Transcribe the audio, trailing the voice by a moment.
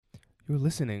You're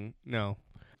listening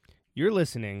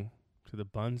to the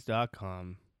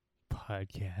Buns.com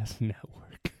podcast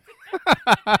network.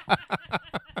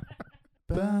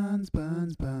 Buns,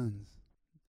 buns, buns.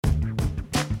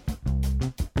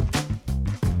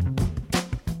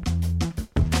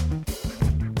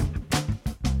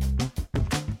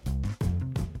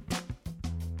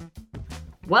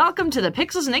 Welcome to the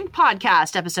Pixels and Ink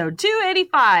podcast, episode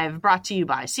 285, brought to you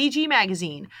by CG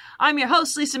Magazine. I'm your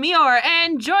host, Lisa Mior,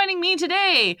 and joining me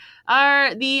today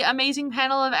are the amazing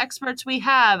panel of experts we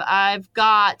have. I've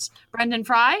got Brendan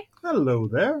Fry. Hello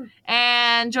there.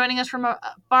 And joining us from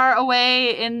far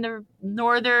away in the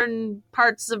northern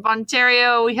parts of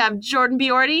Ontario, we have Jordan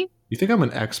Biordi. You think I'm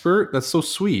an expert? That's so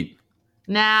sweet.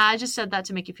 Nah, I just said that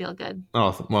to make you feel good.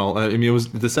 Oh, well, I mean,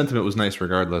 the sentiment was nice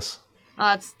regardless.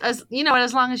 That's as you know,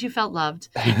 as long as you felt loved.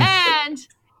 and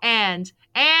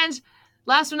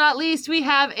last but not least, we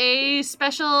have a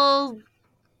special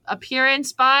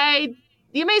appearance by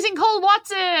the amazing Cole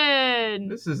Watson.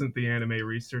 This isn't the Anime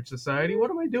Research Society. What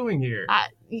am I doing here?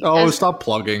 Stop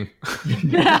plugging.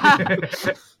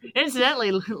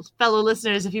 Incidentally, fellow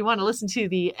listeners, if you want to listen to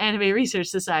the Anime Research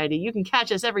Society, you can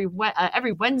catch us every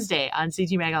Wednesday on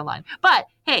CG Mag Online. But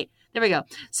hey, there we go.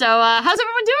 So how's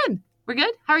everyone doing? We're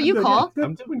good? How are you, good, Cole? Yeah.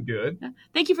 I'm doing good.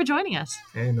 Thank you for joining us.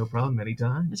 Hey, no problem.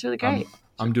 Anytime. It's really great.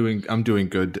 I'm doing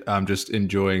good. I'm just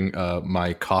enjoying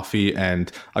my coffee,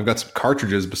 and I've got some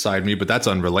cartridges beside me, but that's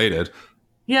unrelated.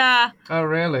 Yeah. Oh,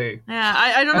 really? Yeah.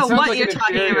 I don't know what you're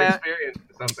talking about. Experience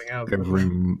to something else.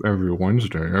 Every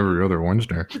Wednesday, every other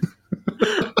Wednesday.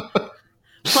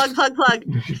 Plug.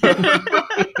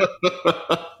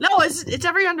 No, it's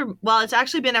every under. Well, it's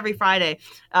actually been every Friday,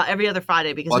 every other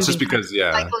Friday because it's just because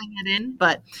cycling it in.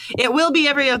 But it will be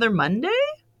every other Monday.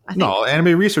 I think. No,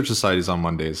 Anime Research Society is on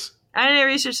Mondays. Anime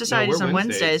Research Society is on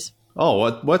Wednesdays.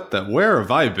 Oh, where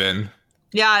have I been?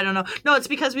 Yeah, I don't know. No, it's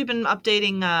because we've been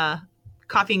updating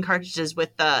coffee and cartridges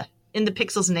with in the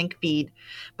Pixels and Ink feed,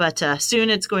 but soon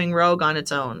it's going rogue on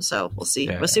its own. So we'll see.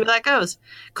 Yeah. We'll see where that goes.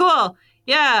 Cool.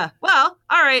 Yeah, well,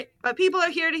 all right. But people are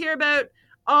here to hear about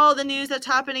all the news that's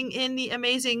happening in the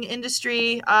amazing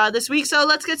industry this week. So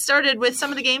let's get started with some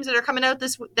of the games that are coming out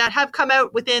that have come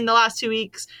out within the last 2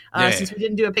 weeks since we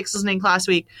didn't do a Pixels and Ink last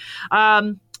week.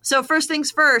 So first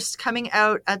things first, coming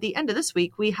out at the end of this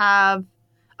week, we have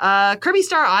Kirby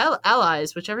Star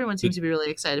Allies, which everyone seems to be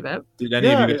really excited about. Did any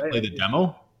of you guys play the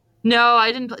demo? No,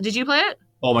 I didn't. Did you play it?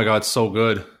 Oh my god, it's so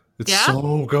good. It's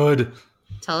so good.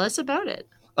 Tell us about it.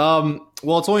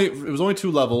 Well, it was only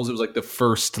 2 levels. It was like the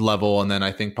first level, and then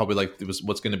I think probably like it was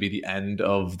what's going to be the end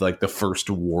of like the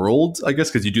first world, I guess,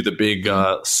 because you do the big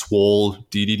swole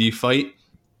DDD fight.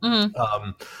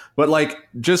 Mm-hmm. But like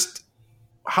just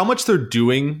how much they're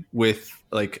doing with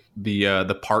like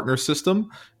the partner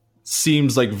system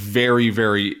seems like very,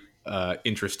 very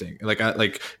interesting.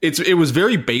 It was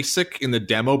very basic in the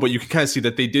demo, but you can kind of see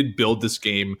that they did build this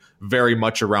game very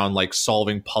much around like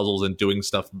solving puzzles and doing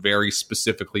stuff very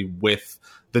specifically with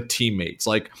the teammates.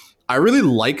 Like I really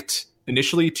liked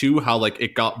initially too how like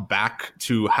it got back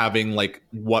to having like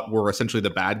what were essentially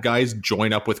the bad guys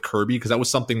join up with Kirby, because that was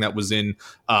something that was in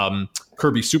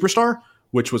Kirby Superstar,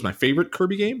 which was my favorite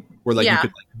Kirby game, where like you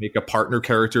could like, make a partner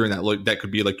character and that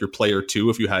could be like your player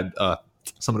too if you had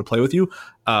someone to play with you.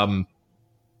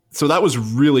 So that was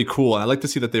really cool, and I like to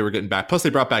see that they were getting back. Plus they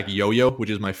brought back Yo-Yo, which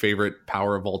is my favorite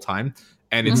power of all time,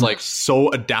 and it's like so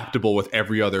adaptable with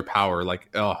every other power. Like,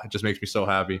 oh, it just makes me so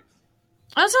happy.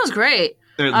 That sounds great.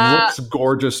 And it looks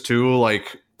gorgeous too,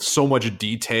 like so much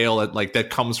detail that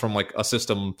comes from like a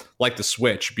system like the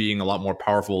Switch being a lot more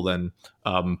powerful than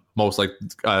most like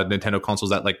Nintendo consoles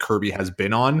that like Kirby has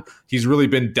been on. He's really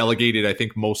been delegated, I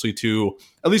think, mostly to,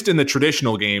 at least in the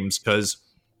traditional games, because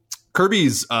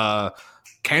Kirby's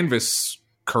Canvas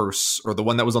Curse, or the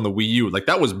one that was on the Wii U, like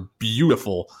that was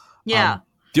beautiful. Yeah.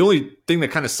 The only thing that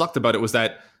kind of sucked about it was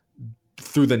that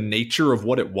through the nature of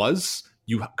what it was,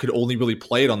 you could only really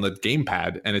play it on the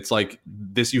gamepad, and it's like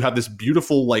this. You have this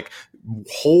beautiful like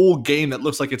whole game that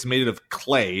looks like it's made of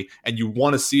clay, and you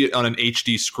want to see it on an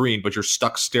HD screen, but you're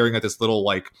stuck staring at this little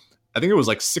like, I think it was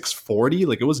like 640,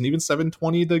 like it wasn't even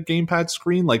 720 the gamepad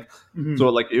screen, like so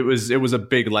like it was a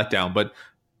big letdown. But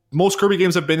most Kirby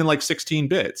games have been in like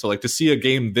 16-bit, so like to see a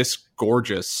game this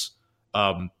gorgeous,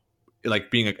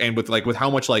 like being and with how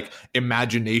much like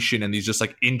imagination and these just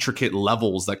like intricate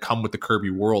levels that come with the Kirby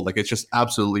world, like it's just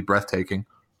absolutely breathtaking.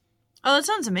 Oh, that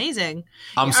sounds amazing.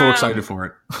 I'm so excited for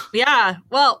it. Yeah,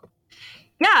 well,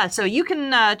 yeah, so you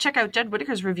can check out Jed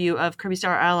Whittaker's review of Kirby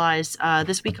Star Allies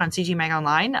this week on CG Mag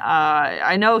Online.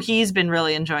 I know he's been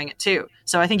really enjoying it too,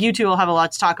 so I think you two will have a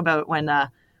lot to talk about when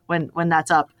that's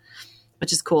up.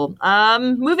 which is cool.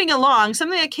 Moving along,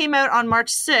 something that came out on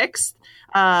March 6th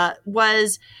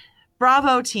was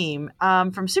Bravo Team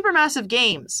from Supermassive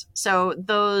Games. So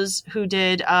those who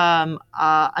did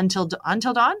Until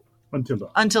Dawn?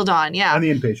 Until Dawn, yeah. And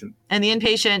The Inpatient. And The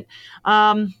Inpatient.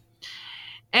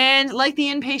 And like The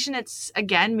Inpatient, it's,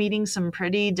 again, meeting some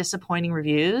pretty disappointing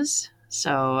reviews.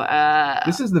 So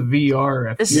this is the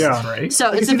VR FPS, right?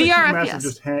 So it's a VR like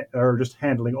FPS. Just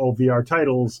handling all VR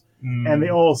titles, and they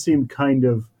all seem kind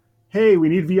of, hey, we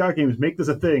need VR games, make this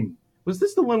a thing. Was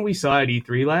this the one we saw at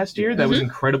E3 last year that was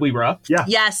incredibly rough? Yeah.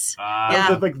 Yes.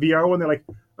 The like VR one, they're like,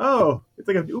 oh, it's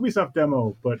like an Ubisoft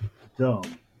demo, but dumb.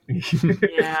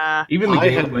 Yeah. Even the I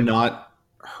game had not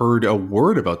heard a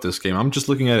word about this game. I'm just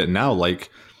looking at it now like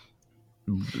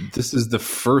this is the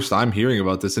first I'm hearing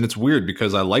about this, and it's weird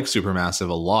because I like Supermassive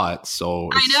a lot. So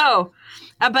I know.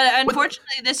 But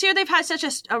unfortunately, this year they've had such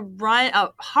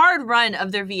a hard run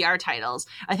of their VR titles.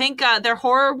 I think their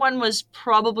horror one was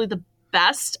probably the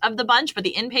best of the bunch, but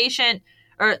the Inpatient,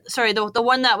 the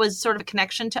one that was sort of a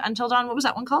connection to Until Dawn, what was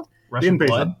that one called? Russian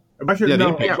Blood? Russian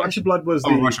Blood was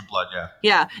the... Russian Blood, yeah.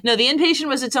 Yeah. No, the Inpatient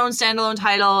was its own standalone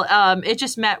title. It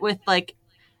just met with like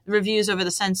reviews over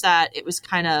the sense that it was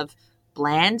kind of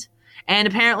bland. And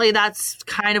apparently that's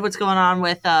kind of what's going on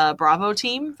with Bravo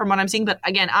Team from what I'm seeing. But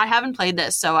again, I haven't played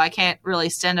this, so I can't really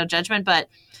stand no judgment. But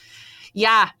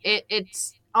yeah,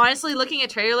 it's honestly looking at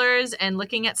trailers and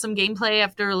looking at some gameplay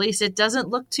after release, it doesn't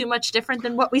look too much different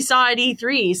than what we saw at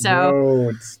E3. So no,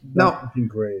 it's not looking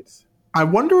great. I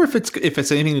wonder if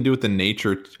it's anything to do with the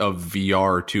nature of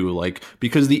VR too, like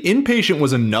because the Inpatient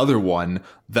was another one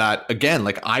that again,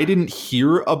 like I didn't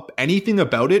hear anything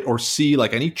about it or see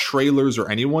like any trailers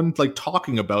or anyone like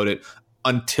talking about it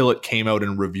until it came out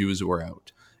and reviews were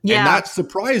out. Yeah. And that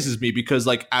surprises me because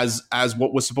like as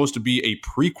what was supposed to be a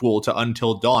prequel to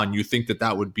Until Dawn, you think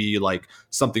that would be like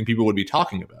something people would be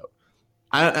talking about.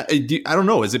 I don't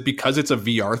know. Is it because it's a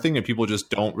VR thing and people just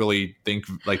don't really take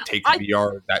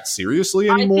VR that seriously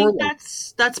anymore? I think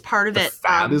that's part of it.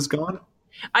 Fad is gone.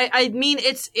 I mean,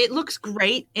 it looks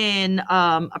great in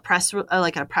a press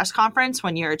conference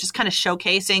when you're just kind of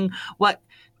showcasing what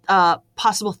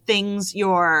possible things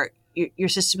your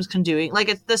systems can do. Like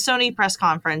at the Sony press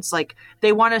conference, like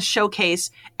they want to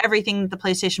showcase everything that the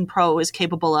PlayStation Pro is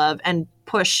capable of and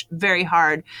push very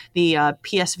hard the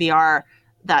PSVR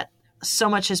that so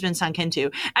much has been sunk into.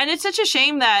 And it's such a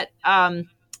shame that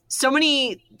so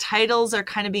many titles are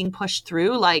kind of being pushed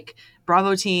through, like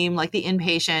Bravo Team, like The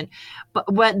Inpatient. But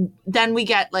then we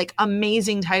get like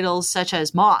amazing titles such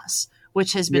as Moss,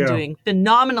 which has been doing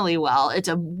phenomenally well. It's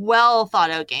a well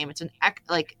thought out game. It's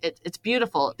it's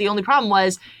beautiful. The only problem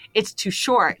was it's too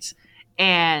short,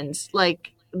 and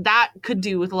like that could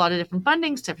do with a lot of different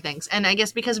fundings, different things. And I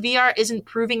guess because VR isn't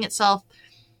proving itself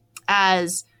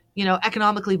as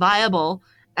economically viable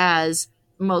as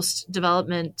most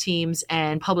development teams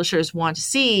and publishers want to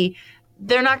see,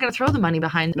 they're not going to throw the money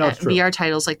behind VR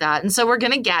titles like that. And so we're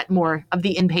going to get more of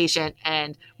The Inpatient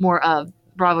and more of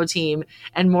Bravo Team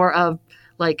and more of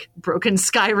like broken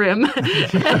Skyrim.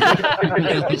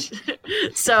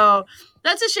 So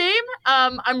that's a shame.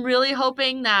 I'm really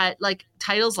hoping that like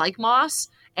titles like Moss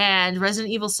and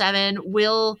Resident Evil 7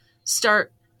 will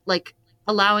start like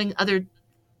allowing other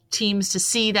teams to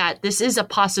see that this is a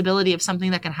possibility of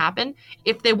something that can happen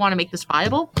if they want to make this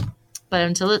viable. But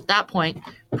until at that point,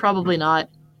 probably not.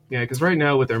 Yeah, because right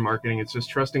now with their marketing, it's just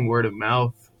trusting word of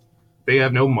mouth. They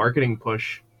have no marketing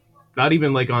push. Not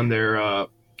even like on their... I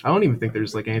don't even think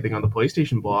there's like anything on the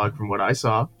PlayStation blog from what I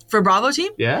saw. For Bravo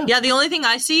Team? Yeah. Yeah, the only thing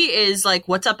I see is like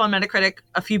what's up on Metacritic,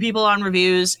 a few people on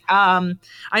reviews. I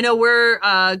know we're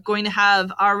going to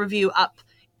have our review up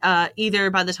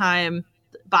either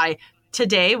by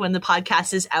today when the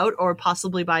podcast is out or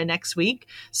possibly by next week.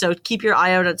 So keep your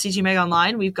eye out at CG Meg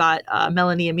Online. We've got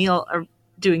Melanie Emile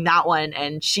doing that one,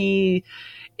 and she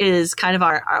is kind of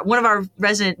our one of our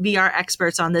resident VR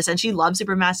experts on this, and she loves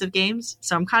Supermassive games.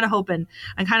 So I'm kind of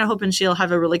hoping she'll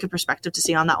have a really good perspective to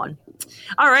see on that one.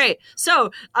 All right.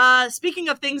 So speaking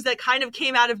of things that kind of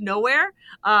came out of nowhere,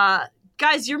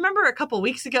 guys, you remember a couple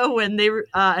weeks ago when they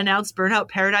announced Burnout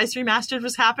Paradise Remastered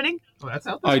was happening? Oh, that's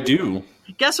out. I do.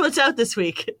 Guess what's out this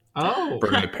week? Oh,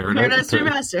 Burnout Paradise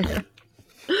Remastered.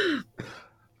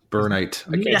 Burnout.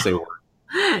 I can't say a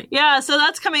word. Yeah, so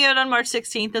that's coming out on March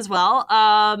 16th as well.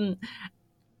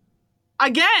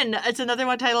 Again, it's another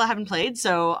one title I haven't played,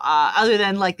 so other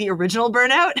than like the original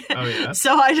Burnout. Oh, yeah.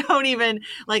 So I don't even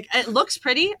like. It looks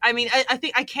pretty. I mean, I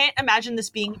think I can't imagine this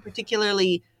being a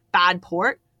particularly bad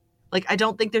port. Like, I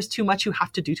don't think there's too much you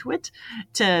have to do to it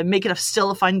to make it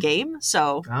still a fun game.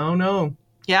 So I don't know.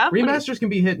 Yeah. Remasters can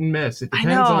be hit and miss. It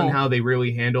depends on how they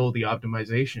really handle the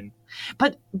optimization.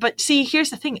 But see, here's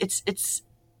the thing. It's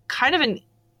kind of an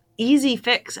easy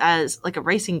fix as like a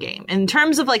racing game in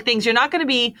terms of like things. You're not going to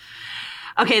be,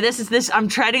 okay, this, I'm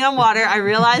treading on water. I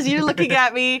realize you're looking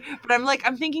at me, but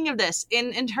I'm thinking of this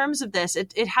in terms of this,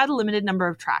 it had a limited number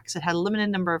of tracks. It had a limited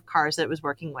number of cars that it was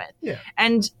working with. Yeah.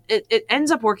 And it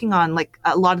ends up working on like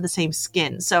a lot of the same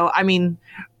skin. So, I mean,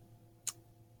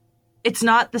 it's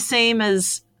not the same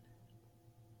as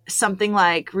something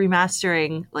like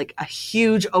remastering like a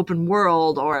huge open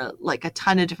world or like a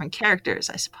ton of different characters,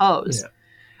 I suppose. Yeah.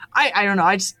 I don't know.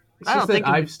 I don't think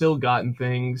I've still gotten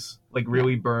things like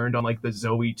really burned on like the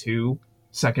Zoe 2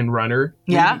 Second Runner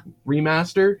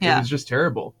remaster. Yeah. It was just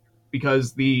terrible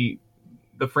because the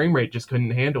frame rate just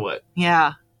couldn't handle it.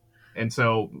 Yeah. And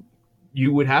so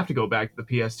you would have to go back to the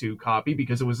PS2 copy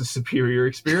because it was a superior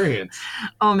experience.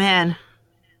 Oh man.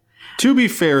 To be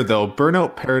fair, though,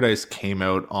 Burnout Paradise came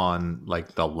out on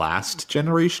like the last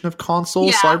generation of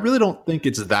consoles, so I really don't think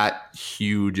it's that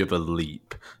huge of a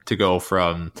leap to go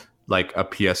from like a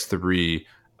PS3,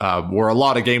 where a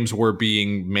lot of games were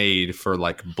being made for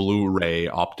like Blu-ray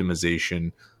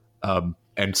optimization,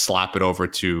 and slap it over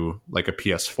to like a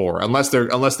PS4,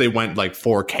 unless they went like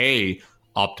 4K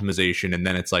optimization, and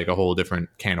then it's like a whole different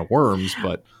can of worms.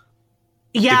 But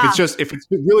if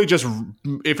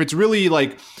it's really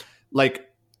like,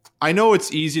 I know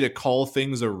it's easy to call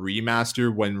things a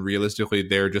remaster when realistically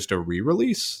they're just a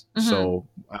re-release. Mm-hmm. So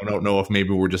I don't know if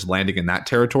maybe we're just landing in that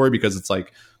territory because it's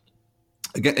like,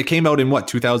 again, it came out in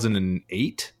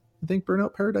 2008? I think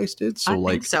Burnout Paradise did. So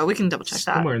I think so we can double check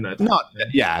that. Somewhere in that.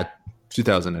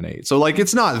 2008. So like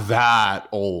it's not that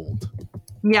old.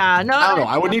 Yeah, no. I don't know.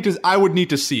 I would need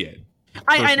to see it.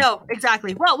 I know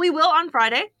exactly. Well, we will on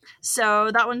Friday,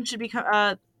 so that one should be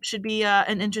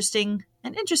an interesting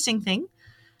thing.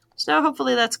 So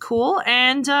hopefully that's cool.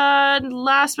 And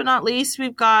last but not least,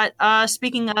 we've got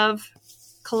speaking of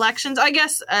collections, I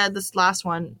guess this last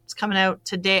one is coming out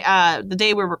today, the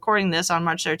day we're recording this on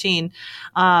March 13.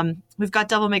 We've got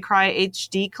Devil May Cry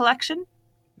HD collection.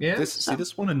 Yeah.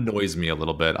 This one annoys me a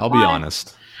little bit. I'll be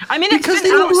honest. I mean, because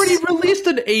they already released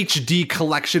an HD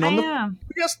collection on the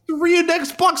PS3 and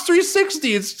Xbox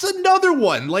 360. It's another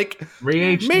one. Like,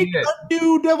 make a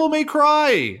new Devil May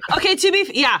Cry. Okay,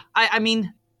 I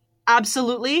mean,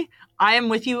 absolutely. I am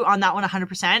with you on that one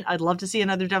 100%. I'd love to see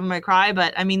another Devil May Cry,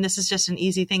 but I mean, this is just an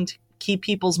easy thing to keep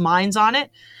people's minds on it.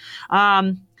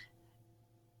 And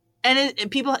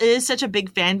it is such a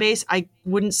big fan base. I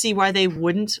wouldn't see why they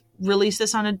wouldn't release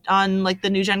this on like the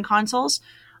new gen consoles.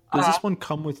 Does this one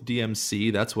come with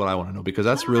DMC? That's what I want to know, because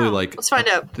that's really like, let's find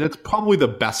out. That's probably the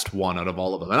best one out of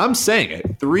all of them. And I'm saying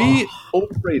it. 3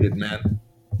 overrated, man.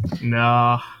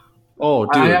 Nah. Oh,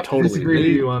 dude, I have totally. to disagree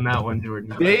with you on that one,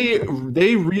 Jordan. They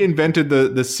reinvented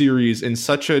the series in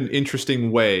such an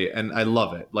interesting way, and I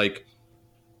love it. Like,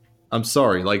 I'm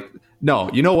sorry, like, no,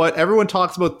 you know what? Everyone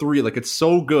talks about 3 like it's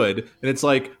so good, and it's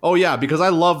like, oh yeah, because I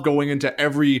love going into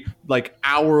every like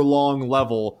hour-long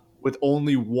level with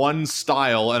only one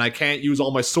style, and I can't use all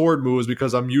my sword moves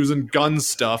because I'm using gun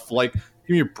stuff. Like, give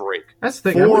me a break. That's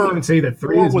the thing. I wouldn't even say that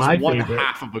 3 is my favorite.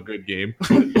 1/2 of a good game.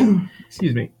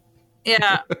 Excuse me.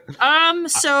 Yeah.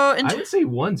 So I would say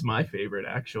 1's my favorite,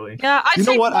 actually. Yeah, I'd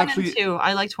say 1 and 2.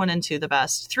 I liked 1 and 2 the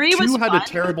best. 3 was 2 had fun. a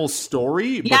terrible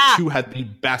story, but 2 had the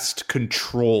best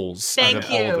controls out of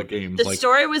all the games. The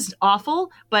story was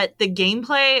awful, but the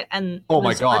gameplay and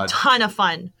my God, a ton of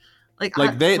fun.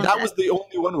 That was the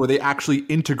only one where they actually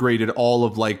integrated all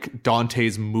of like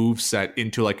Dante's moveset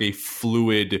into like a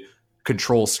fluid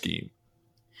control scheme.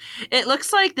 It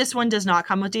looks like this one does not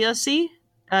come with DMC.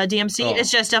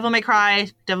 It's just Devil May Cry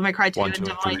 2, 1, 2,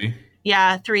 and 3.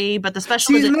 3, but the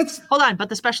special but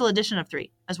the special edition of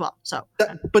 3 as well. So,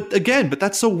 but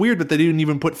that's so weird that they didn't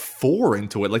even put 4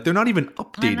 into it. Like, they're not even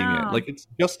updating it. Like, it's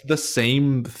just the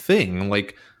same thing.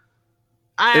 Like,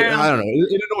 I don't know.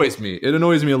 It annoys me. It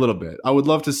annoys me a little bit. I would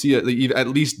love to see it at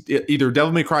least either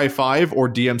Devil May Cry 5 or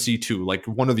DMC 2, like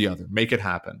one or the other. Make it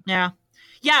happen.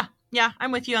 Yeah,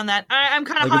 I'm with you on that. I'm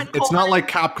kind of hot and cold. It's not like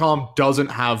Capcom doesn't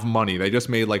have money. They just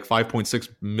made like $5.6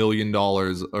 million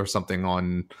or something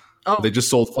on. They just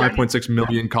sold 5.6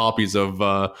 million copies of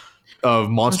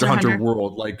Monster Hunter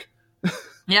World. Like,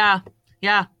 yeah.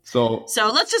 So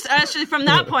let's just actually from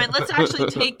that point, let's actually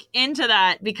take into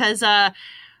that because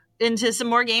into some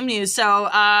more game news. So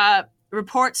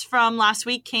reports from last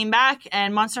week came back,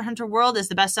 and Monster Hunter World is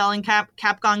the best-selling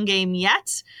Capcom game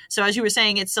yet. So as you were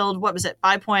saying, it sold, what was it,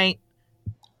 5 point...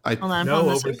 over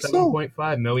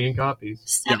 7.5 million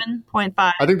copies. 7.5.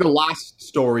 I think the last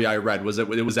story I read was it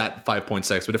was at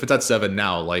 5.6, but if it's at 7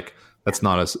 now, like, that's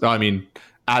not as... I mean,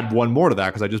 add one more to that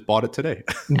because I just bought it today.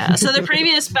 Yeah, so the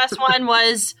previous best one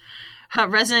was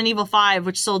Resident Evil 5,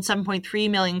 which sold 7.3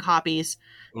 million copies.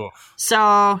 Oof.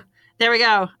 So there we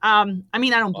go. I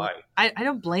mean, Fine. I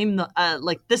don't blame the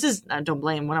I don't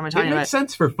blame. What am I It talking makes about?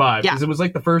 sense for 5 because it was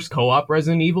like the first co-op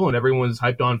Resident Evil, and everyone was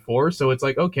hyped on 4. So it's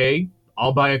like, okay,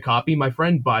 I'll buy a copy. My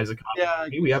friend buys a copy. Yeah,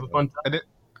 We have a fun time. And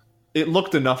it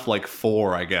looked enough like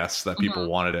 4, I guess, that people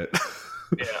wanted it.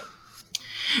 Yeah.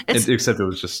 Except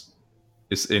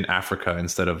it's in Africa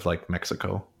instead of like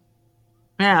Mexico.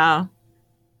 Yeah,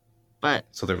 but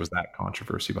So there was that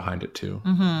controversy behind it too.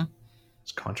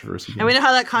 It's controversy. and we know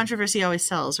how that controversy always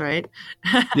sells, right?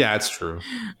 Yeah, it's true.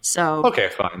 So Okay,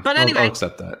 fine. But anyway. I'll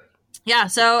accept that. yeah,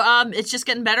 so it's just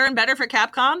getting better and better for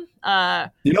Capcom.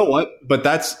 You know what? But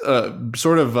that's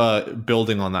sort of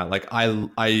building on that. Like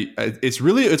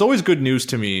it's always good news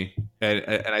to me, and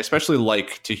I especially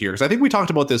like to hear because I think we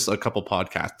talked about this a couple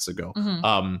podcasts ago.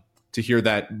 To hear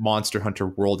that Monster Hunter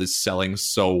World is selling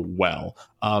so well,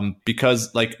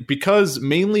 because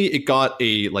mainly it got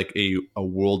a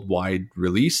worldwide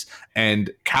release,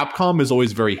 and Capcom is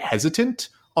always very hesitant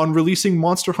on releasing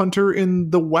Monster Hunter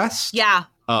in the West. Yeah.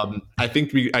 I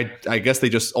think I guess they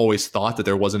just always thought that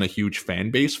there wasn't a huge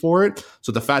fan base for it.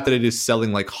 So the fact that it is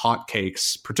selling like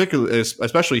hotcakes, particularly,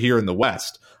 especially here in the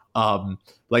West,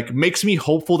 makes me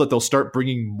hopeful that they'll start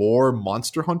bringing more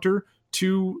Monster Hunter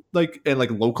to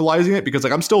localizing it, because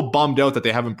I'm still bummed out that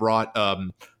they haven't brought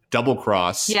Double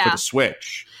Cross for the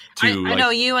Switch. I know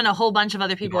you and a whole bunch of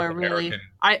other people are really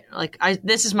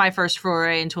this is my first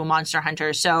foray into a Monster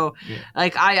Hunter, so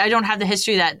I don't have the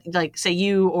history that say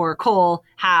you or Cole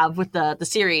have with the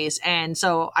series, and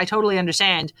so I totally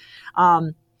understand.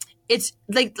 It's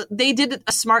like they did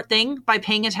a smart thing by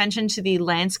paying attention to the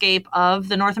landscape of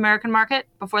the North American market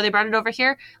before they brought it over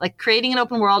here. Like creating an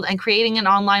open world and creating an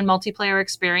online multiplayer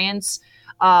experience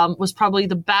was probably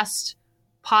the best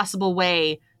possible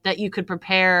way that you could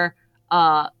prepare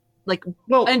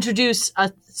introduce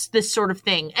this sort of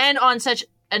thing, and on such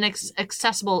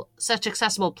accessible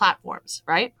platforms,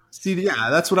 right? See, yeah,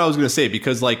 that's what I was going to say,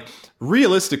 because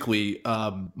realistically,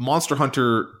 Monster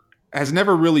Hunter has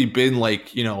never really been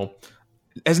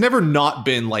has never not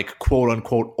been quote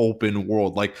unquote open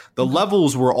world. Like the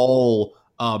levels were all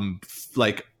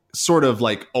sort of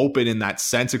open in that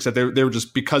sense, except they were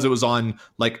just because it was on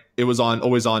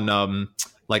always on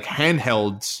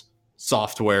handheld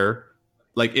software.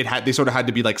 They sort of had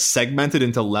to be segmented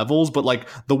into levels, but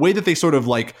the way that they sort of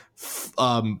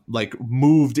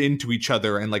moved into each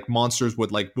other, and monsters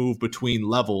would move between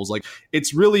levels,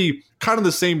 it's really kind of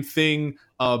the same thing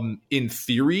in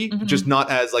theory, just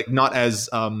not as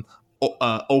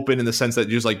open in the sense that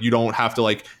just you don't have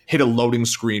to hit a loading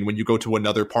screen when you go to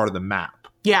another part of the map.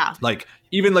 Yeah.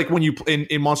 Even when you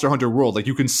in Monster Hunter World,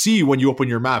 you can see when you open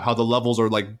your map how the levels are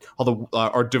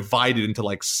are divided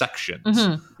into sections.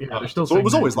 Yeah, they're still so it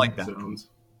was always like that. Zones.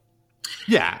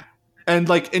 Yeah. And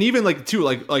even too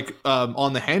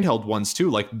on the handheld ones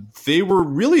too, they were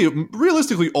really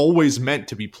realistically always meant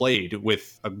to be played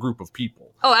with a group of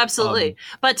people. Oh, absolutely.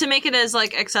 But to make it as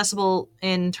accessible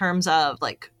in terms of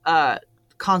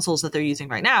consoles that they're using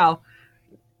right now.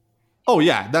 Oh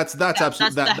yeah, that's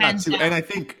absolutely that too. And I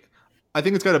think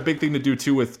it's got a big thing to do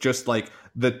too with just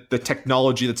the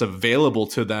technology that's available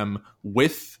to them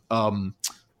with the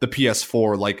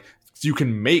PS4. You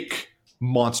can make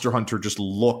Monster Hunter just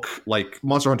look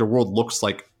Monster Hunter World looks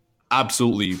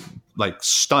absolutely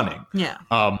stunning. Yeah.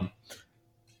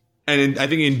 And I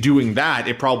think in doing that,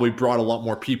 it probably brought a lot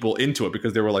more people into it,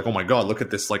 because they were oh my god, look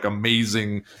at this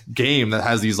amazing game that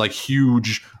has these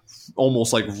huge,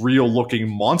 almost real looking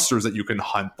monsters that you can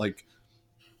hunt.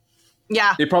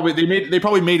 Yeah. They probably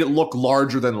made it look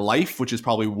larger than life, which is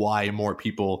probably why more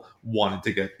people wanted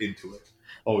to get into it.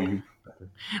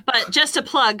 But just to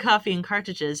plug Coffee and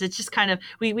Cartridges, it's just kind of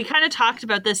we kind of talked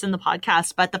about this in the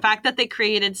podcast, but the fact that they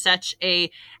created such a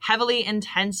heavily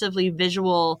intensively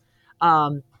visual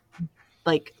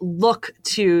look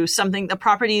to something, the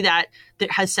property that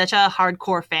has such a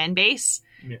hardcore fan base,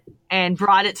 and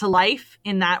brought it to life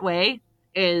in that way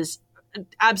is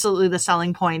absolutely the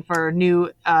selling point for new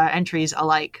entries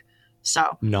alike.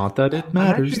 So not that it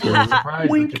matters. I'm actually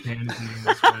surprised that Japan is eating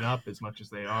this one up as much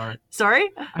as they are. Sorry?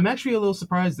 I'm actually a little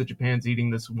surprised that Japan's eating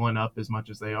this one up as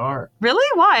much as they are. Really?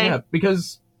 Why? Yeah,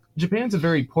 because Japan's a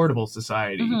very portable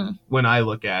society when I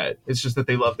look at it. It's just that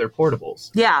they love their portables.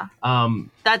 Yeah.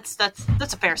 That's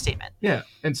a fair statement. Yeah.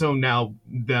 And so now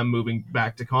them moving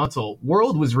back to console,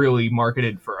 World was really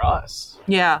marketed for us.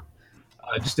 Yeah.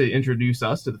 Just to introduce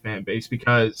us to the fan base,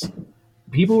 because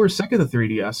people were sick of the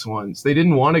 3DS ones. They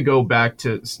didn't want to go back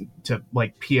to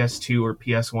like PS2 or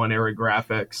PS1 era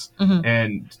graphics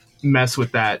and mess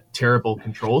with that terrible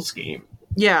control scheme.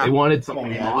 Yeah. They wanted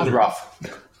something It was rough.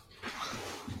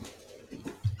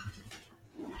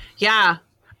 Yeah.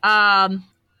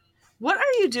 What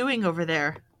are you doing over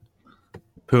there?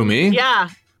 Who, me? Yeah.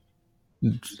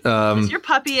 Is your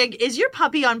puppy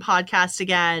on podcast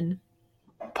again?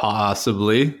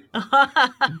 Possibly.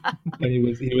 And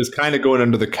he was kind of going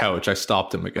under the couch. I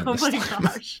stopped him again. Oh this my time.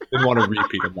 gosh. Didn't want to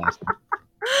repeat it last time.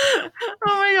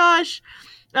 Oh my gosh.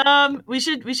 We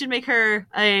should make her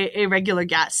a regular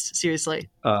guest. Seriously.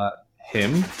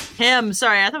 Him? Him.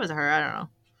 Sorry, I thought it was her. I don't know.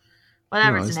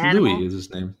 Whatever. No, it's an animal. Louis is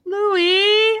his name.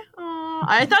 Louis. Oh,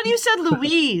 I thought you said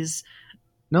Louise.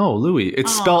 No, Louis.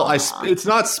 It's spelled. Aw. It's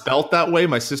not spelt that way.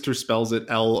 My sister spells it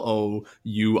Louie,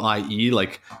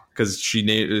 like because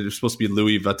it's supposed to be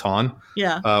Louis Vuitton.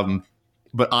 Yeah.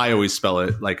 But I always spell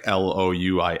it like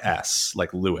Louis,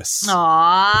 like Lewis.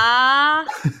 Aww.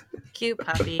 Cute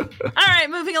puppy. All right,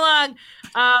 moving along.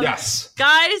 Yes.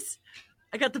 Guys,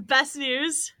 I got the best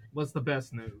news. What's the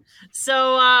best news?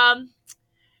 So,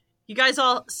 you guys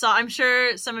all saw, I'm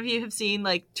sure some of you have seen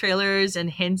like trailers and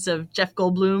hints of Jeff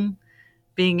Goldblum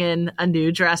being in a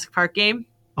new Jurassic Park game.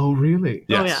 Oh, really?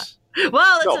 Yes. Oh, yeah.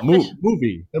 Well, it's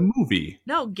movie. The movie.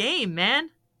 No, game, man.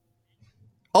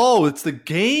 Oh, it's the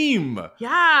game.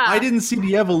 Yeah. I didn't see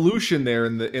the evolution there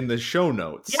in the show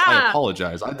notes. Yeah. I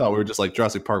apologize. I thought we were just like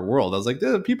Jurassic Park World. I was like,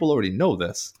 people already know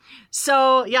this.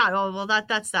 So, yeah, well,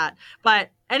 that's that.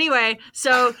 But anyway,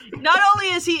 so not only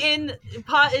is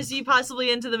he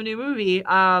possibly into the new movie,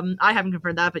 I haven't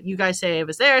confirmed that, but you guys say it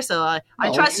was there, so I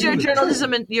trust your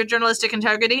journalism and your journalistic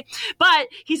integrity. But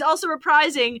he's also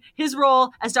reprising his role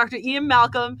as Dr. Ian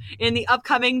Malcolm in the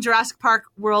upcoming Jurassic Park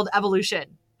World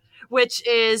Evolution, which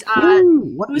is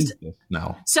what is this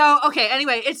now? So okay,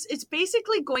 anyway, it's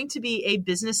basically going to be a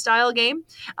business style game,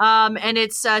 and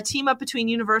it's a team up between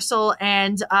Universal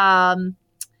and the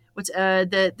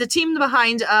team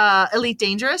behind Elite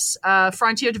Dangerous,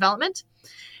 Frontier Development,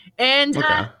 and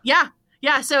yeah.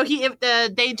 So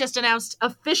they just announced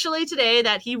officially today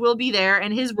that he will be there,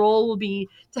 and his role will be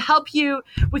to help you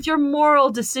with your moral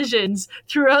decisions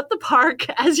throughout the park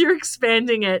as you're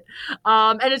expanding it.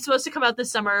 And it's supposed to come out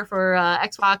this summer for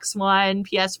Xbox One,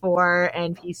 PS4,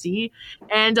 and PC.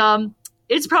 And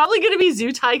it's probably going to be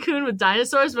Zoo Tycoon with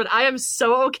dinosaurs, but I am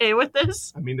so okay with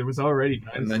this. I mean, there was already.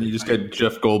 And then you just get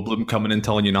Jeff Goldblum coming in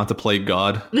telling you not to play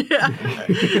God. Yeah.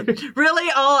 Really,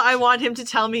 all I want him to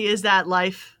tell me is that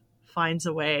life finds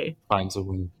a way. Finds a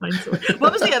way.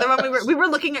 What was the other one? We were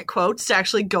looking at quotes to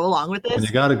actually go along with this. When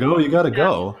you gotta go, you gotta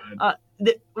go. What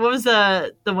was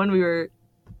the one we were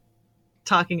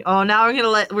talking? Oh, now we're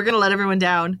gonna let everyone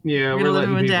down. Yeah, we're gonna let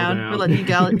everyone down. We're letting you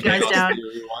guys down.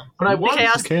 But I want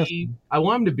Chaos. I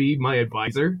want him to be my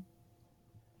advisor,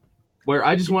 where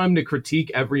I just want him to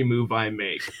critique every move I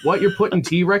make. What, you're putting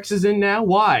T-Rexes in now?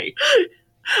 Why?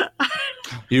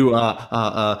 You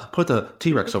put the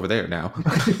T-Rex over there now.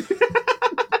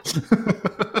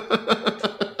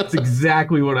 That's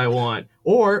exactly what I want.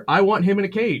 Or I want him in a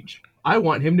cage. I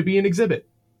want him to be an exhibit.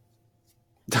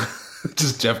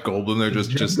 Just Jeff Goldblum there, just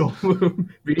Goldblum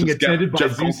being attended by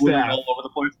Jeff zoo Goldblum staff all over the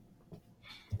place.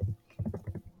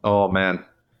 Oh man.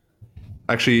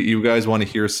 Actually, you guys want to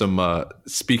hear some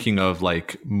speaking of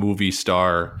like movie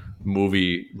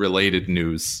related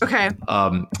news. Okay.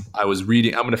 I was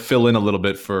reading, I'm going to fill in a little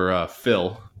bit for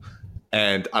Phil.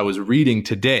 And I was reading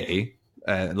today,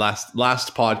 last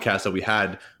podcast that we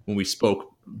had when we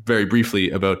spoke very briefly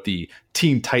about the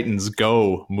Teen Titans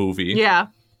Go movie. Yeah.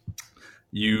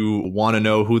 You want to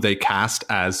know who they cast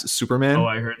as Superman? Oh,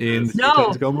 I heard in this. the Teen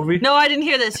Titans Go movie? No, I didn't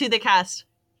hear this. Who they cast?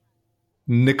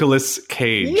 Nicolas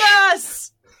Cage.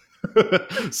 Yes!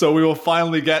 So we will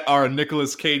finally get our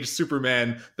Nicolas Cage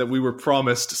Superman that we were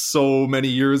promised so many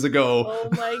years ago. Oh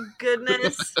my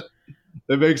goodness.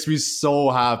 It makes me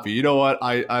so happy. You know what?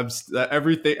 I'm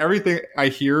everything I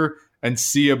hear and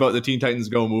see about the Teen Titans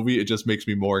Go movie, it just makes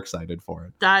me more excited for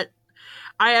it.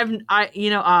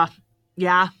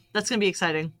 Yeah, that's gonna be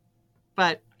exciting.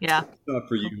 But yeah, not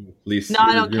for you, Lisa. No,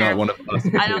 I don't care. Not one of us.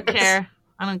 I don't care.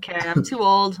 I'm too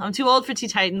old. I'm too old for Teen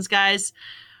Titans, guys.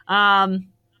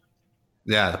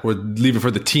 Yeah, we're leaving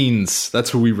for the teens. That's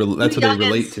who that's who they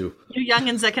relate to. You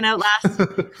youngins that can outlast.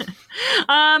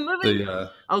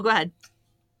 Go ahead.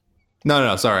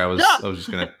 No. Sorry, I was just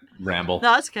gonna ramble.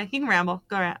 No, that's okay. You can ramble.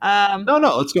 Go ahead. No.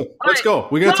 Let's go. Let's go.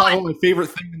 We're gonna talk about my favorite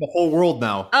thing in the whole world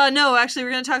now. No, actually,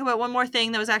 we're gonna talk about one more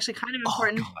thing that was actually kind of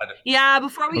important. Oh, God. Yeah,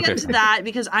 before we get into that,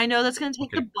 because I know that's gonna take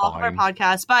the bulk of our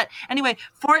podcast. But anyway,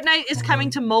 Fortnite is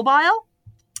coming to mobile.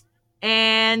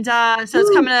 and so it's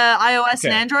coming to iOS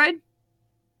and Android.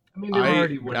 I mean, they're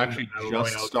already I actually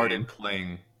just started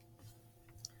playing.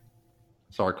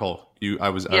 Sorry, Cole.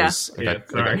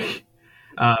 Sorry.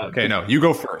 Okay, no, you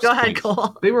go first. Go ahead, please.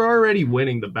 Cole. They were already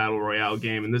winning the Battle Royale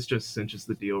game, and this just cinches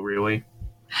the deal, really.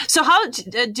 So how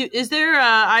is there?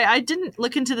 I didn't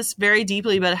look into this very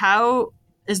deeply, but how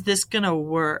is this gonna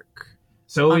work?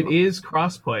 So it is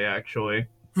crossplay, actually,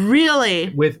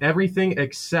 Really? with everything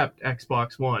except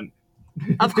Xbox One.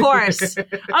 Of course,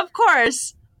 of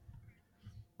course.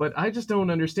 But I just don't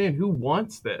understand who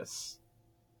wants this.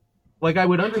 Like, I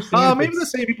would understand. Maybe the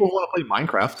same people who want to play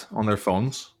Minecraft on their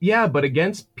phones. Yeah, but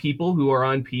against people who are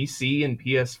on PC and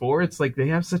PS4, it's like they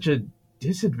have such a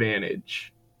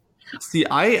disadvantage. See,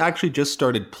 I actually just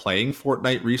started playing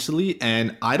Fortnite recently,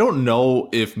 and I don't know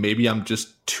if maybe I'm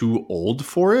just too old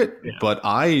for it, but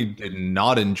I did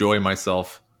not enjoy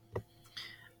myself.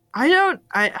 I don't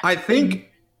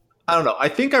know. I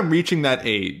think I'm reaching that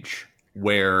age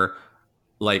where,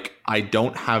 like, I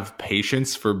don't have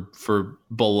patience for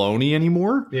baloney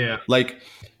anymore. Yeah. Like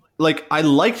I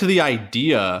liked the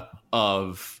idea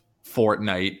of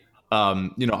Fortnite.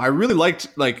 I really liked,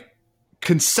 like,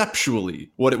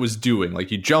 conceptually what it was doing. Like,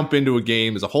 you jump into a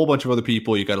game, there's a whole bunch of other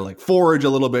people, you gotta, like, forage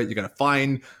a little bit, you gotta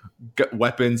find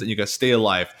weapons, and you gotta stay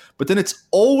alive. But then it's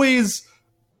always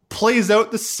plays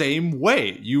out the same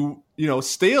way. You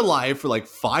stay alive for like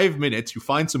 5 minutes, you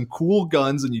find some cool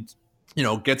guns, and you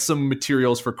get some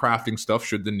materials for crafting stuff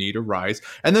should the need arise,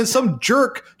 and then some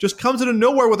jerk just comes out of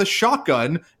nowhere with a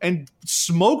shotgun and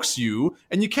smokes you,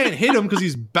 and you can't hit him because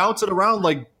he's bouncing around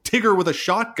like Tigger with a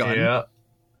shotgun. Yeah.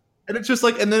 And it's just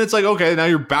like, and then it's like, okay, now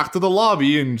you're back to the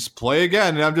lobby and just play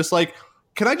again. And I'm just like,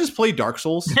 can I just play Dark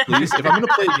Souls, please? If I'm going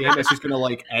to play a game that's just going to,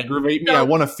 like, aggravate me, I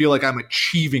want to feel like I'm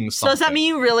achieving something. So does that mean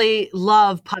you really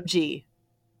love PUBG?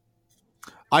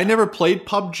 I never played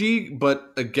PUBG,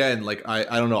 but again, like,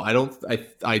 I don't know.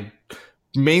 I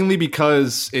mainly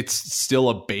because it's still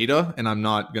a beta and I'm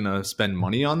not going to spend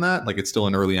money on that. Like, it's still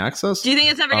in early access. Do you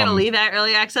think it's ever going to leave at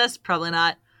early access? Probably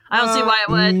not. I don't see why it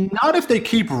would. Not if they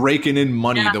keep raking in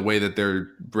money the way that they're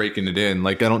breaking it in.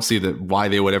 Like, I don't see why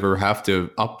they would ever have to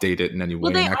update it in any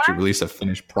way and actually release a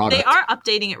finished product. They are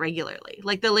updating it regularly.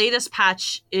 Like, the latest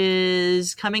patch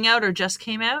is coming out or just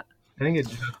came out. I think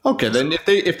it's okay. Then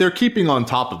if they're keeping on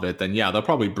top of it, then yeah, they'll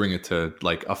probably bring it to,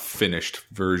 like, a finished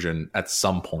version at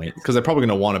some point, because they're probably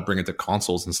going to want to bring it to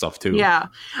consoles and stuff too. Yeah.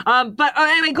 But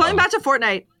anyway, going back to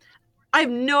Fortnite. I have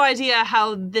no idea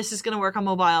how this is going to work on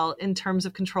mobile in terms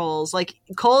of controls. Like,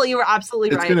 Cole, you were absolutely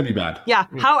right. It's going to be bad. Yeah.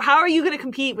 How are you going to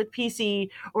compete with PC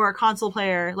or a console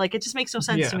player? Like, it just makes no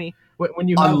sense to me. When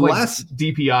you have like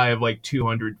DPI of like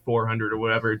 200, 400 or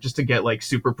whatever, just to get like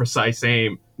super precise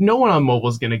aim, no one on mobile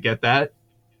is going to get that.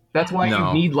 That's why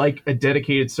you need like a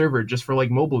dedicated server just for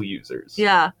like mobile users.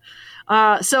 Yeah.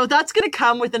 So that's going to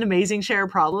come with an amazing share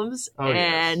of problems.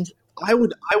 And yes. I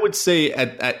would say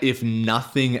at if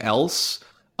nothing else,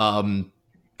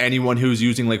 anyone who's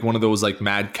using like one of those like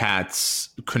Mad Catz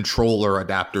controller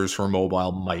adapters for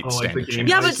mobile might stand a chance.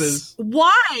 Yeah, but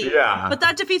why? Yeah. But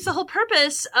that defeats the whole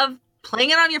purpose of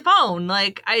playing it on your phone.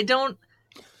 Like, I don't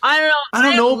know. I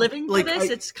am living for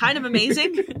this. It's kind of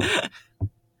amazing.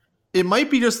 It might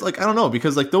be just like, I don't know,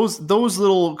 because like those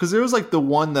little, because there was like the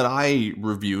one that I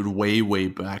reviewed way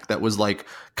back that was like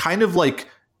kind of like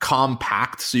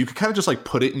compact, so you could kind of just like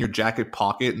put it in your jacket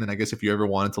pocket, and then I guess if you ever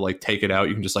wanted to like take it out,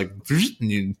 you can just like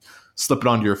and you slip it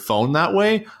onto your phone that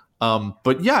way.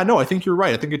 But yeah, no, I think you're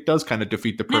right. I think it does kind of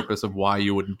defeat the purpose of why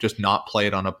you would just not play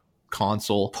it on a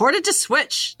console. Port it to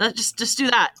Switch. Just do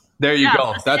that. There you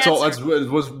go. That's all. That's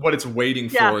what it's waiting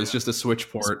for. Is just a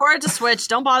Switch port. Just port it to Switch.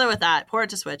 Don't bother with that. Port it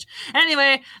to Switch.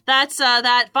 Anyway, that's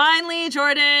that. Finally,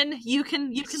 Jordan, you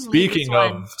can. Speaking lead this of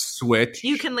one. Switch,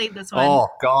 you can lead this one. Oh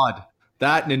God.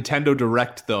 That Nintendo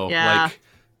Direct, though, like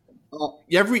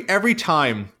every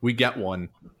time we get one,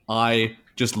 I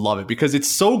just love it because it's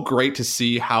so great to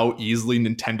see how easily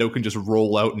Nintendo can just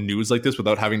roll out news like this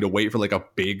without having to wait for like a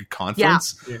big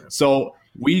conference. Yeah. So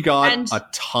we got a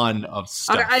ton of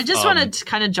stuff. Okay, I just want to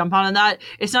kind of jump on that.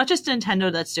 It's not just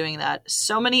Nintendo that's doing that.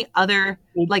 So many other,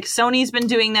 like Sony's been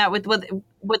doing that with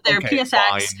their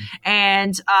PSX,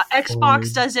 and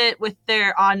Xbox does it with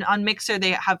their on Mixer.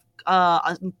 They have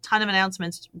a ton of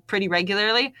announcements pretty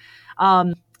regularly.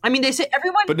 I mean, they say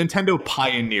everyone, but Nintendo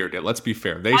pioneered it. Let's be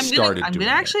fair; I'm gonna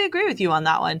actually agree with you on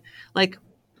that one. Like,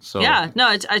 yeah, no,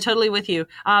 I totally with you.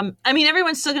 I mean,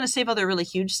 everyone's still going to save all their really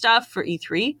huge stuff for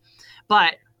E3,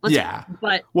 but I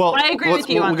agree with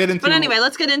you on that. But anyway,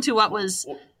 let's get into what was.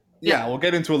 Yeah, we'll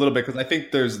get into a little bit because I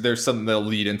think there's something that'll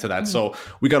lead into that. Mm-hmm. So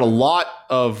we got a lot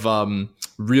of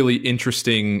really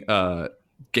interesting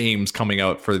games coming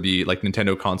out for the like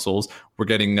Nintendo consoles. We're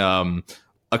getting a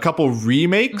couple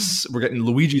remakes. We're getting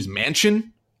Luigi's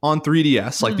Mansion on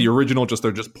 3DS, like the original.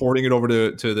 They're just porting it over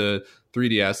to the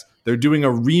 3DS. They're doing a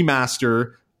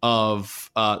remaster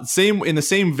of in the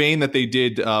same vein that they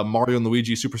did Mario and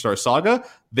Luigi Superstar Saga.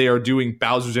 They are doing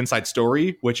Bowser's Inside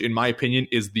Story, which in my opinion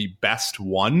is the best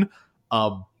one,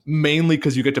 mainly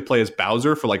because you get to play as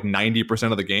Bowser for like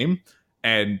 90% of the game,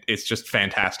 and it's just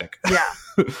fantastic. Yeah.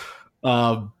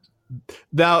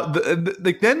 Now,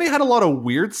 then they had a lot of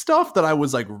weird stuff that I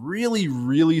was like really,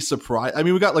 really surprised. I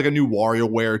mean, we got like a new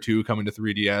WarioWare 2 coming to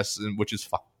 3DS, which is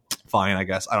fine, I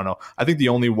guess. I don't know. I think the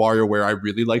only WarioWare I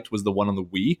really liked was the one on the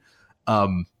Wii.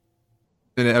 And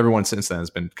everyone since then has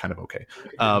been kind of okay.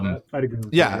 I'd agree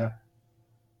with yeah.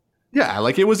 Yeah,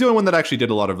 like it was the only one that actually did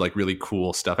a lot of like really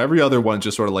cool stuff. Every other one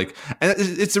just sort of like, and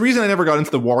it's the reason I never got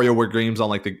into the WarioWare games on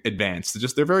like the advanced.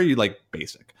 They're very like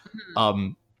basic.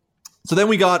 So then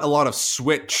we got a lot of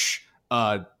Switch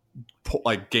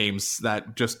like games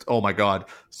that just, oh my god.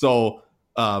 So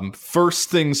first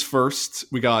things first,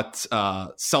 we got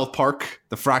South Park: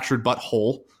 The Fractured But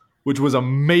Whole, which was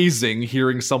amazing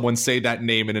hearing someone say that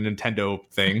name in a Nintendo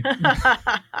thing.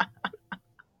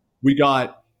 We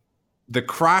got the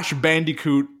Crash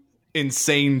Bandicoot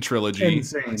Insane trilogy.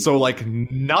 So like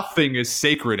nothing is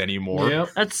sacred anymore.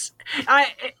 Yep.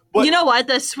 You know what?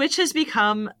 The Switch has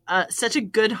become such a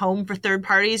good home for third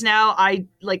parties now.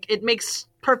 It makes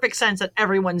perfect sense that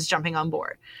everyone's jumping on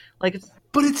board.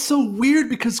 But it's so weird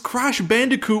because Crash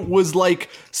Bandicoot was like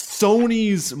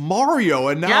Sony's Mario,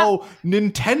 and now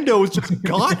Nintendo's just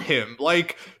got him.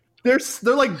 Like they're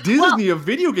like Disney of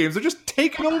video games. They're just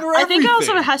taking over everything. I think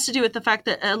also it has to do with the fact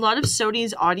that a lot of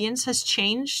Sony's audience has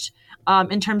changed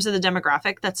in terms of the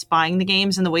demographic that's buying the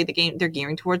games and the way they're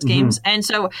gearing towards games. And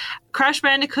so Crash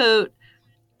Bandicoot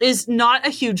is not a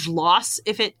huge loss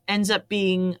if it ends up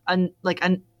being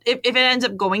if it ends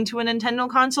up going to a Nintendo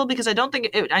console, because I don't think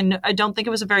it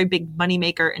was a very big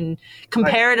moneymaker and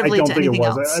comparatively to anything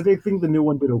else. I think the new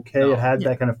one did okay. It had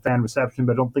that kind of fan reception,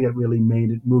 but I don't think it really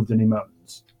moved any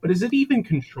mountains. But is it even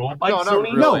controlled by Sony? Not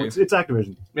really. No, it's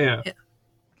Activision.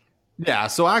 Yeah,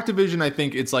 so Activision, I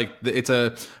think it's like it's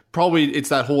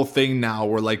that whole thing now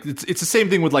where like it's the same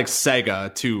thing with like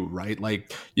Sega too, right?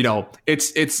 Like, you know,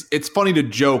 it's funny to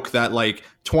joke that like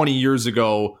 20 years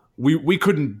ago we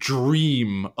couldn't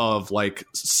dream of like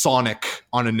Sonic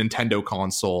on a Nintendo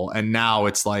console, and now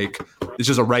it's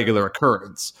just a regular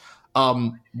occurrence.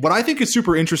 What I think is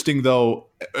super interesting though,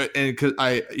 and cause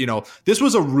this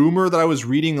was a rumor that I was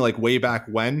reading like way back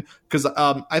when, because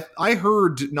I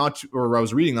heard I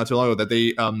was reading not too long ago that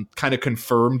they kind of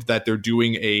confirmed that they're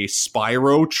doing a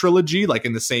Spyro trilogy, like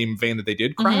in the same vein that they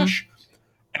did Crash,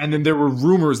 and then there were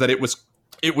rumors that it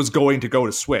was going to go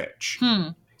to Switch.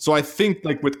 So I think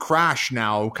like with Crash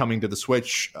now coming to the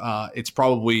Switch, it's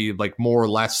probably like more or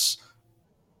less,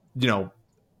 I'm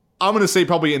going to say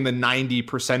probably in the 90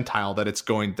 percentile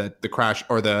that the Crash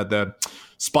or the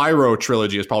Spyro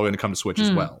trilogy is probably going to come to Switch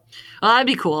as well. Well, that'd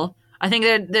be cool. I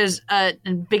think there's a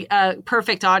big,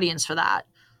 perfect audience for that.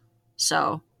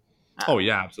 So. Oh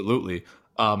yeah, absolutely.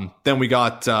 Then we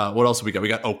got, what else have we got? We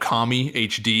got Okami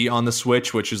HD on the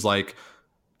Switch, which is like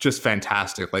just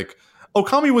fantastic. Like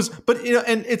Okami was, but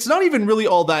and it's not even really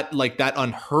all that like that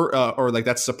unheard or like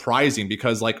that's surprising,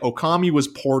 because like Okami was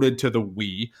ported to the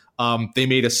Wii. They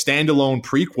made a standalone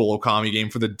prequel Okami game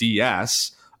for the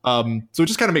DS. So it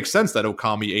just kind of makes sense that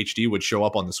Okami HD would show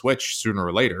up on the Switch sooner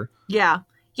or later. Yeah.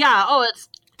 Oh,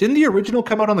 didn't the original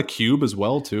come out on the Cube as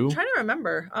well too? I'm trying to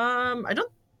remember.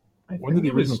 When did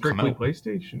the original come out?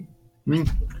 PlayStation. I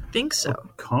think so.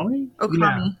 Okami?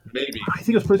 Yeah, maybe. I think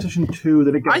it was PlayStation 2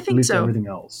 that it got released so. Everything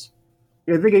else.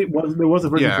 Yeah, I think there was a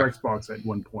version for Xbox at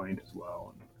one point as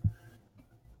well.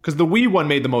 Because the Wii one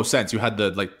made the most sense. You had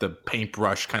the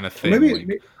paintbrush kind of thing.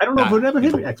 Maybe I don't know if it ever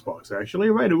hit Xbox. Actually,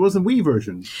 you're right. It was a Wii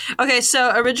version. Okay,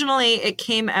 so originally it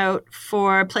came out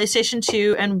for PlayStation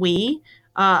 2 and Wii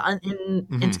in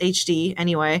its HD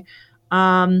anyway,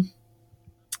 and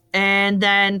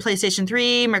then PlayStation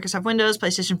 3, Microsoft Windows,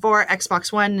 PlayStation 4,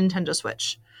 Xbox One, Nintendo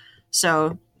Switch.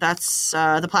 So that's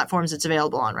the platforms it's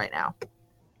available on right now.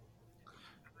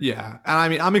 Yeah, and I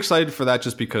mean I'm excited for that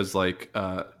just because like.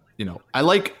 I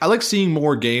like seeing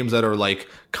more games that are like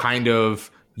kind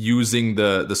of using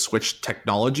the Switch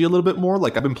technology a little bit more.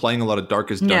 Like I've been playing a lot of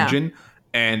Darkest Dungeon,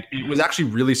 and it was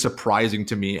actually really surprising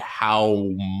to me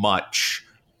how much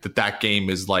that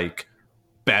game is like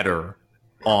better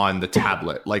on the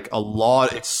tablet. Like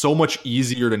it's so much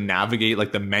easier to navigate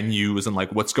like the menus and like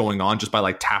what's going on just by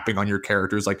like tapping on your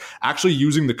characters. Like actually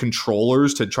using the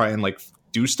controllers to try and like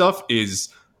do stuff is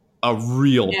a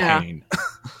real pain.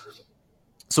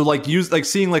 So like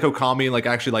seeing like Okami like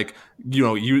actually like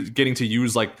getting to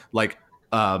use like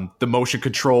the motion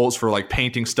controls for like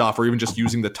painting stuff or even just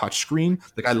using the touch screen.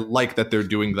 Like I like that they're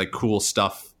doing like cool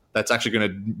stuff that's actually going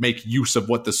to make use of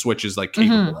what the Switch is like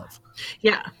capable of.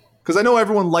 Yeah. Because I know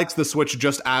everyone likes the Switch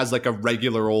just as like a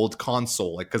regular old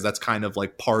console, like because that's kind of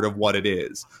like part of what it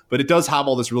is. But it does have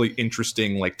all this really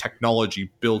interesting like technology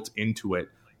built into it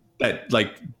that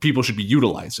like people should be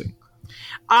utilizing.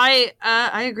 I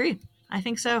agree. I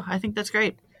think so. I think that's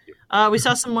great. We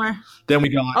saw some more. Then we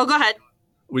got. Oh, go ahead.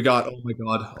 We got. Oh my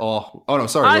god. Oh no.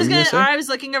 Sorry. I was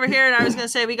looking over here, and I was going to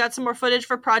say we got some more footage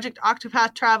for Project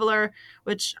Octopath Traveler,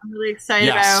 which I'm really excited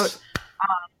about.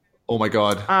 Oh my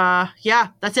god. Yeah,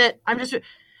 that's it. I'm just.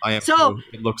 I am. So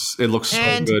it looks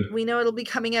so good. We know it'll be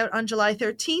coming out on July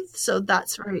 13th, so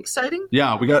that's very exciting.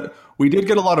 Yeah, we did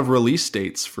get a lot of release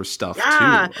dates for stuff too.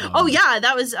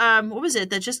 That was what was it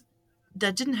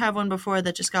that didn't have one before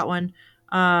that just got one.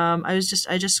 I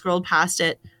just scrolled past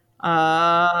it.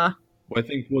 I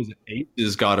think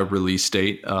Aces got a release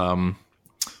date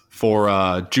for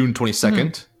June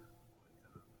 22nd,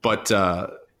 but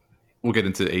we'll get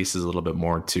into Aces a little bit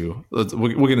more too.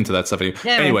 We'll get into that stuff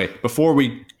anyway. Before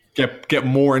we get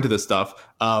more into this stuff,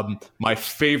 my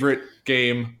favorite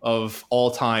game of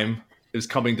all time is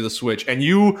coming to the Switch, and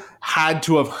you had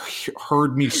to have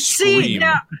heard me scream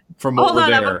from over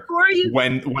there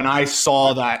when I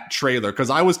saw that trailer, because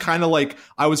I was kind of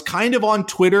on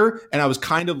Twitter and I was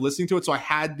kind of listening to it, so I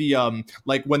had the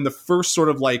like when the first sort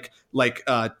of like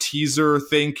teaser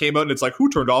thing came out and it's like, who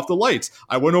turned off the lights?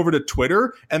 I went over to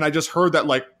Twitter and I just heard that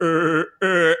like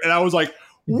and I was like,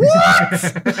 what?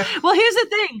 Well, here's the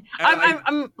thing.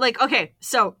 I'm like, okay,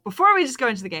 so before we just go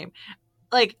into the game,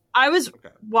 like I was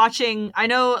watching, I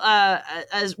know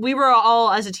as we were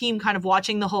all as a team kind of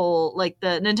watching the whole like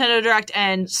the Nintendo Direct,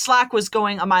 and Slack was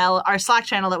going a mile, our Slack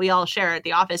channel that we all share at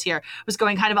the office here was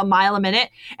going kind of a mile a minute.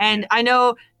 And I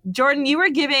know, Jordan, you were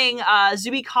giving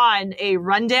Zuby Khan a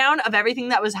rundown of everything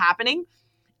that was happening,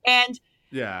 and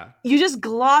you just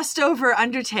glossed over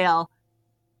Undertale.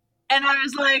 And I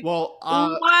was like, what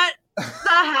the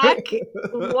heck?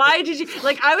 Why did you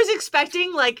I was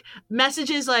expecting like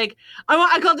messages like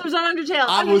I called those on Undertale.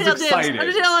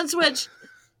 Undertale on Switch.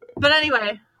 But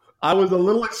anyway. I was a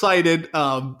little excited.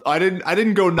 I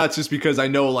didn't go nuts just because I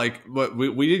know like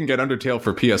we didn't get Undertale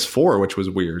for PS4, which was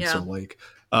weird. Yeah. So like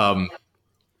so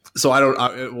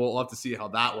we'll have to see how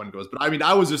that one goes. But I mean,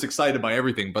 I was just excited by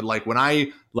everything. But like when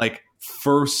I like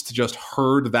first just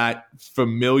heard that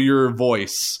familiar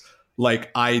voice,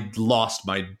 like I lost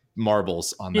my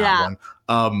marbles on that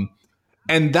one.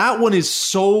 And that one is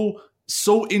so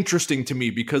interesting to me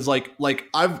because like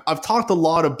I've talked a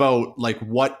lot about like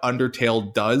what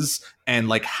Undertale does and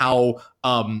like how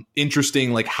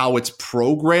interesting like how it's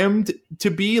programmed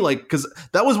to be, like because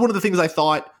that was one of the things I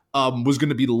thought was going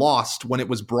to be lost when it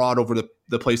was brought over to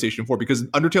the PlayStation 4, because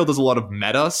Undertale does a lot of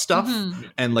meta stuff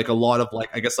and like a lot of like,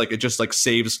 I guess like it just like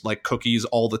saves like cookies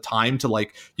all the time to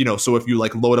like, so if you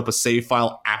like load up a save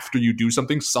file after you do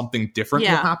something different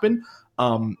will happen.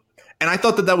 And I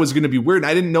thought that was going to be weird. And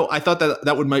I didn't know. I thought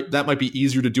that might be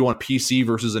easier to do on PC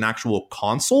versus an actual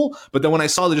console. But then when I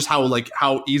saw just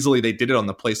how easily they did it on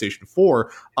the PlayStation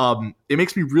 4, it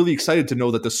makes me really excited to know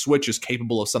that the Switch is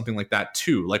capable of something like that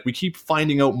too. Like we keep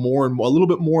finding out more and more, a little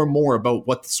bit more and more about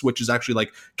what the Switch is actually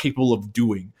like capable of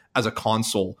doing as a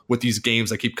console with these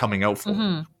games that keep coming out for.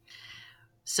 Mm-hmm.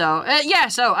 So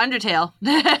so Undertale.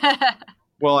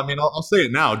 Well, I mean, I'll say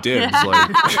it now, dibs. So I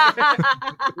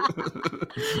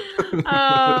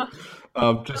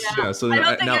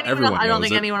don't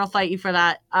think anyone will fight you for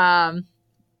that.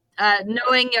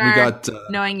 Knowing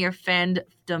your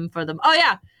fandom for them. Oh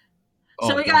yeah.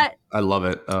 So I love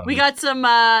it. We got some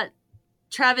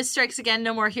Travis Strikes Again,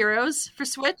 No More Heroes for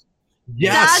Switch.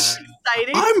 Yes, that's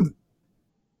exciting.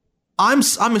 I'm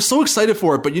so excited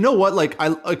for it, but you know what?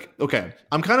 I'm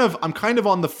kind of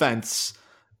on the fence.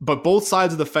 But both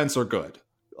sides of the fence are good.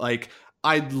 Like,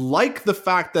 I like the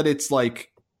fact that it's that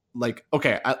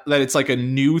it's like a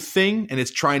new thing and it's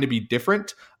trying to be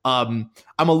different. I'm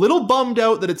a little bummed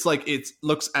out that it's like it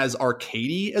looks as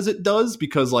arcadey as it does,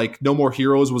 because like No More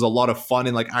Heroes was a lot of fun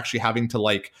and like actually having to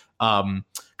like kind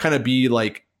of be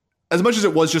like, as much as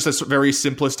it was just a very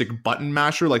simplistic button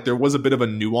masher, like there was a bit of a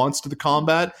nuance to the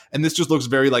combat, and this just looks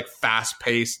very like fast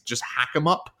paced, just hack 'em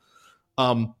up.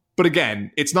 But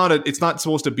again, it's not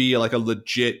supposed to be like a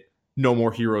legit No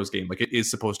More Heroes game. Like it is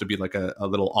supposed to be like a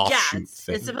little offshoot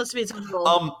thing. It's supposed to be some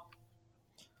little...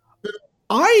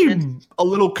 I'm a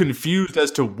little confused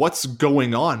as to what's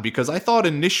going on, because I thought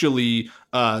initially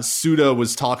Suda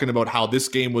was talking about how this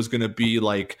game was going to be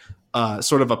like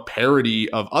sort of a parody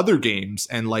of other games,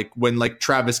 and like when like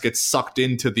Travis gets sucked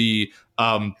into the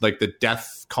like the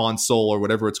death console or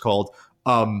whatever it's called,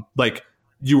 like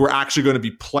you were actually going to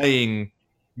be playing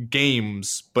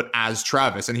games but as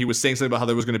Travis, and he was saying something about how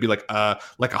there was going to be like a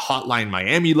Hotline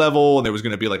Miami level, and there was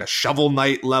going to be like a Shovel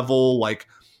Knight level, like,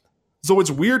 so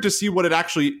it's weird to see what it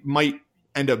actually might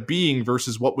end up being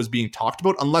versus what was being talked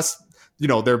about, unless, you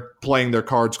know, they're playing their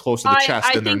cards close to the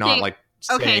chest and they're not like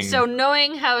saying... Okay, so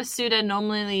knowing how Suda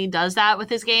normally does that with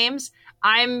his games,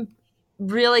 I'm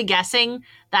really guessing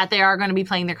that they are going to be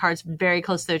playing their cards very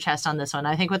close to their chest on this one.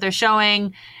 I think what they're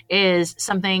showing is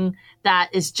something that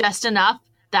is just enough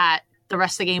that the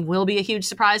rest of the game will be a huge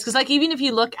surprise. Because like even if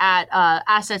you look at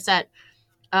assets that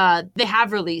they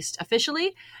have released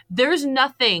officially, there's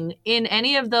nothing in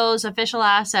any of those official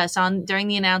assets during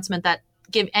the announcement that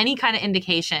give any kind of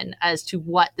indication as to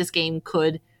what this game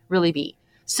could really be.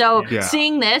 So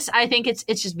seeing this, I think it's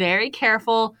just very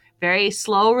careful, very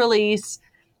slow release,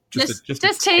 just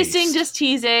tasting, just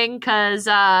teasing. Because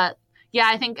I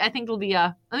think it'll be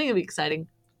exciting.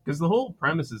 Because the whole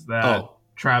premise is that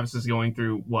Travis is going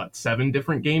through 7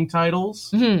 different game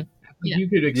titles. Mm-hmm. You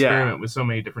could experiment with so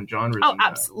many different genres. Oh,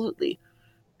 absolutely.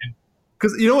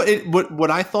 Because you know what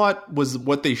I thought was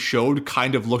what they showed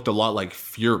kind of looked a lot like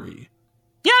Fury.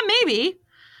 Yeah, maybe.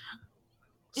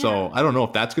 So I don't know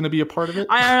if that's going to be a part of it.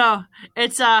 I don't know.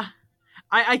 It's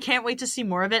I can't wait to see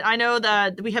more of it. I know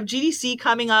that we have GDC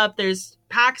coming up. There's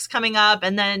PAX coming up,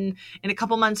 and then in a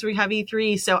couple months we have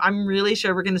E3. So I'm really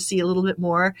sure we're going to see a little bit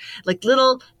more, like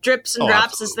little drips and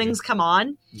drops as things come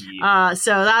on. Yeah.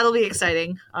 So that'll be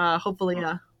exciting. Hopefully.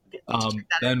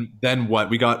 Then what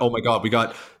we got? Oh my God, we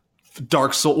got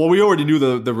Dark Souls. Well, we already knew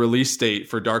the release date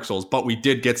for Dark Souls, but we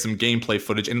did get some gameplay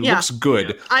footage, and it looks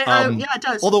good. Yeah, it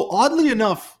does. Although oddly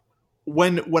enough,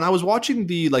 when I was watching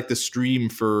the stream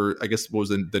for, I guess what was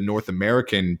the North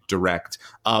American Direct,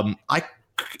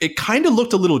 it kind of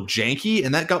looked a little janky,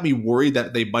 and that got me worried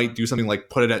that they might do something like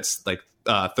put it at like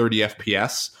 30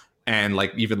 FPS and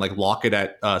like even like lock it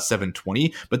at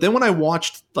 720. But then when I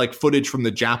watched like footage from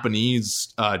the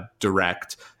Japanese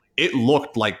Direct, it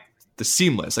looked like the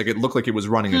seamless, like it looked like it was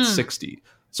running at 60.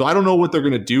 So I don't know what they're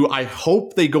going to do. I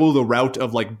hope they go the route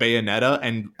of like Bayonetta,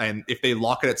 and if they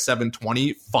lock it at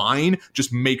 720, fine.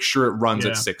 Just make sure it runs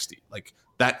at 60. Like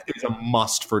that is a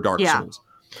must for Dark Souls.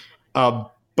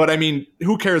 But I mean,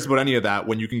 who cares about any of that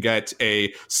when you can get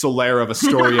a Solera of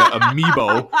Astoria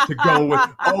amiibo to go with?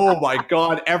 Oh my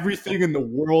God, everything in the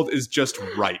world is just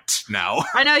right now.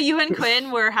 I know you and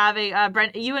Quinn were having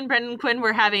Brendan Quinn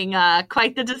were having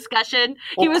quite the discussion.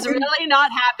 He was really not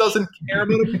happy. Doesn't care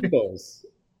about amiibos.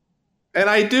 And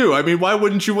I do. I mean, why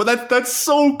wouldn't you? That's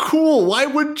so cool. Why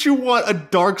wouldn't you want a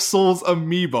Dark Souls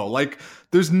amiibo? Like,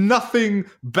 there's nothing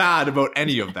bad about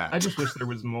any of that. I just wish there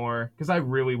was more, because I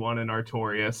really want an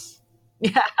Artorias.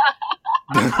 Yeah.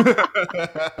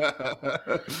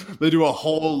 They do a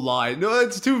whole line. No,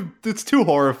 it's too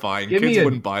horrifying. Kids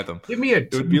wouldn't buy them. Give me a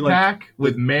 2-pack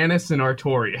with Manus and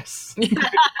Artorias.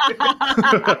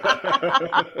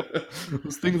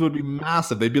 Those things would be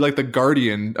massive. They'd be like the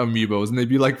Guardian amiibos, and they'd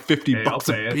be like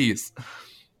 $50 a piece.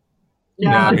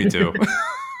 Yeah, me too.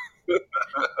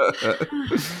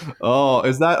 Oh,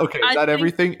 is that okay? Is that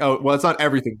everything? Oh, well, it's not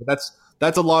everything, but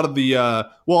that's a lot of the.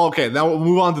 Well, okay. Now we'll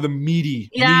move on to the meaty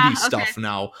stuff.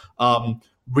 Now,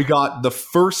 we got the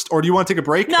first. Or do you want to take a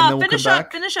break? No, and then we'll finish come up.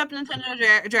 back? Finish up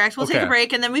Nintendo Direct. We'll take a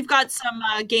break, and then we've got some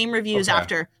game reviews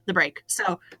after the break.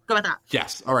 So go with that.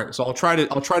 Yes. All right. So I'll try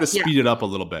to speed it up a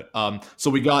little bit. So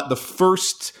we got the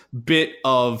first bit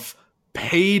of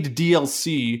paid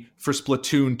DLC for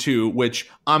Splatoon 2, which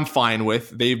I'm fine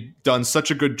with. They've done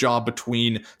such a good job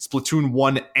between Splatoon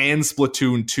 1 and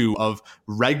Splatoon 2 of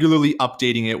regularly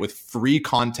updating it with free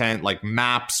content like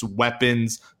maps,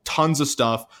 weapons, tons of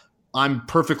stuff. I'm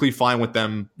perfectly fine with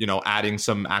them, adding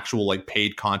some actual like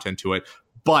paid content to it.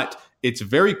 But it's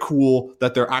very cool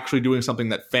that they're actually doing something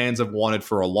that fans have wanted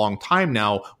for a long time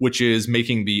now, which is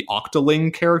making the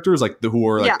Octoling characters, like who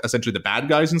are essentially the bad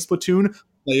guys in Splatoon,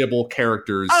 playable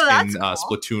characters in cool.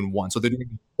 Splatoon 1. So they're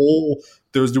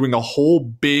doing a whole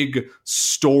big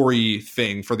story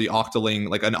thing for the Octoling,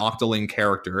 like an Octoling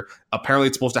character. Apparently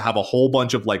it's supposed to have a whole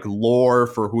bunch of like lore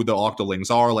for who the Octolings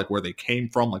are, like where they came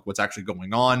from, like what's actually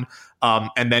going on.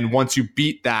 And then once you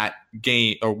beat that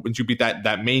game, or once you beat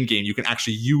that main game, you can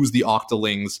actually use the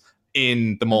Octolings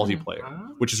in the multiplayer,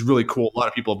 which is really cool. A lot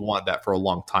of people have wanted that for a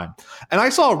long time. And I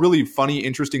saw a really funny,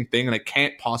 interesting thing, and it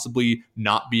can't possibly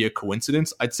not be a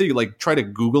coincidence. I'd say like try to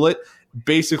Google it.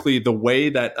 Basically, the way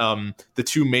that the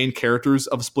two main characters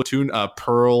of Splatoon,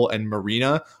 Pearl and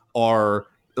Marina, are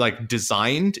like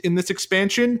designed in this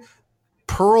expansion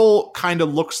Pearl kind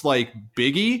of looks like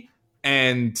Biggie,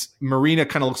 and Marina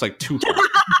kind of looks like Tupac.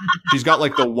 She's got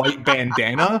like the white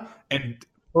bandana, and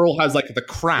Pearl has like the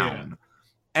crown. Yeah.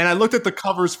 And I looked at the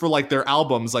covers for like their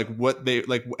albums, like what they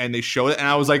like, and they showed it, and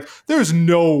I was like, "There's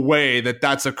no way that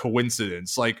that's a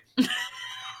coincidence." Like,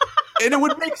 and it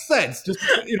would make sense. Just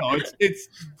it's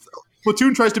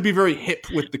Splatoon tries to be very hip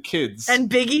with the kids, and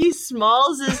Biggie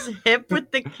Smalls is hip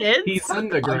with the kids. He's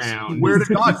underground. Where to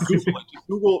God?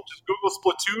 Google it. Just Google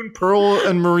Splatoon, Pearl,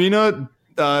 and Marina,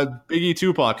 Biggie,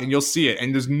 Tupac, and you'll see it.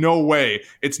 And there's no way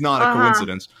it's not a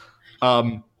coincidence.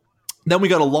 Then we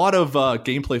got a lot of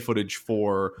gameplay footage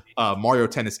for Mario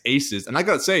Tennis Aces, and I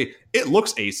gotta say, it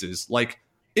looks Aces. Like,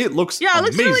 it looks amazing. It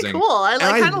looks really cool. I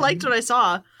kind of liked what I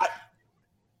saw.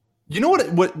 You know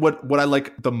what I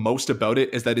like the most about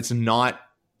it is that it's not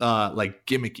like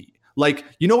gimmicky. Like,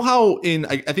 you know how in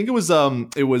I think it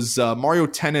was Mario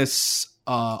Tennis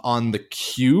on the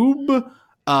Cube,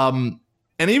 and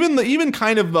even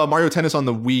kind of Mario Tennis on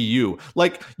the Wii U.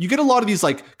 Like, you get a lot of these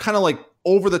like kind of like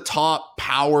over the top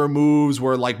power moves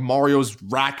where like Mario's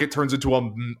racket turns into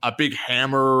a big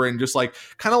hammer, and just like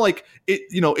kind of like it,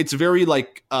 it's very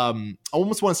like I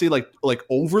almost want to say like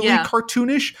overly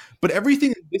cartoonish, but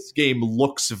everything in this game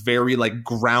looks very like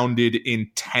grounded in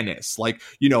tennis. Like,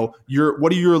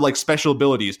 what are your like special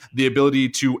abilities? The ability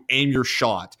to aim your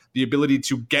shot, the ability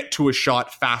to get to a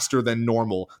shot faster than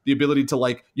normal, the ability to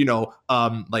like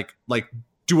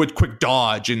do a quick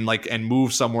dodge and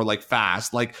move somewhere like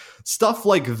fast, like stuff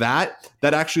like that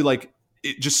actually like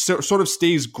it just sort of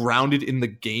stays grounded in the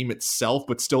game itself,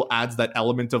 but still adds that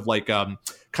element of like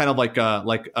kind of like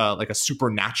a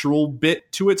supernatural bit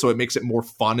to it, so it makes it more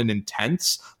fun and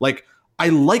intense. Like, I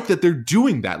like that they're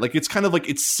doing that. Like, it's kind of like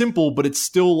it's simple, but it's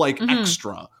still like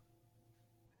extra.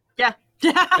 Yeah.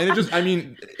 And it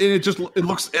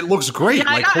looks great. Yeah,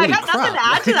 like, I got crap. nothing to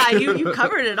add to that. You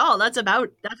covered it all. That's exactly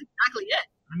it.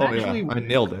 I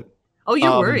nailed it. Oh,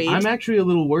 you're worried. I'm actually a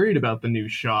little worried about the new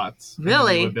shots.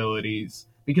 Really? New abilities.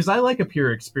 Because I like a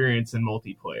pure experience in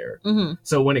multiplayer. Mm-hmm.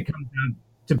 So when it comes down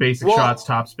to basic shots,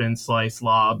 topspin, slice,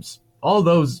 lobs, all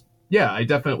those, yeah, I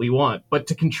definitely want. But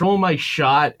to control my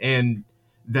shot, and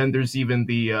then there's even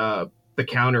the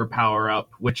counter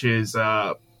power-up, which is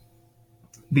the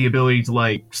ability to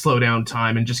like slow down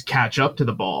time and just catch up to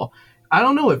the ball. I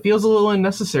don't know, it feels a little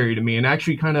unnecessary to me, and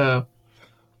actually kind of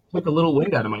took a little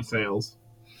wind out of my sails.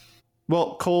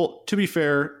 Well, Cole, to be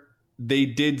fair, they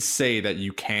did say that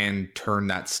you can turn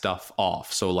that stuff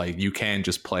off. So like you can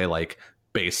just play like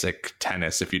basic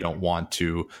tennis if you don't want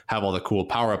to have all the cool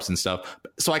power-ups and stuff.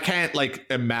 So I can't like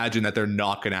imagine that they're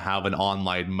not going to have an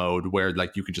online mode where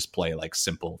like you can just play like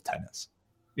simple tennis.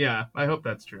 Yeah, I hope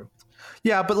that's true.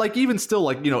 Yeah, but like even still,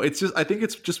 like, it's just, I think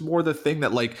it's just more the thing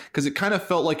that like, because it kind of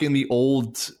felt like in the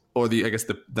old, or I guess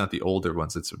not the older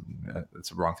ones, it's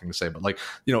a wrong thing to say, but like,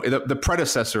 the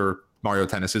predecessor Mario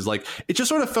Tennis is like, it just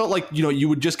sort of felt like, you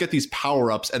would just get these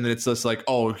power-ups, and then it's just like,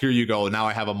 oh, here you go, now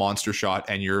I have a monster shot,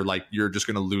 and you're just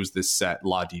gonna lose this set,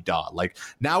 la-di-da. Like,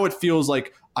 now it feels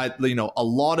like a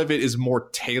lot of it is more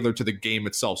tailored to the game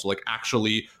itself. So like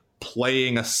actually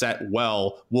playing a set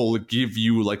well will give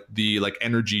you like the like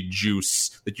energy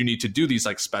juice that you need to do these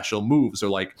like special moves, or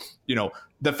like,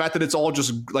 the fact that it's all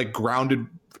just like grounded.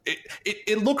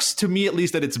 It looks to me at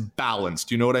least that it's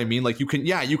balanced. You know what I mean? Like you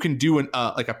can do an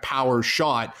like a power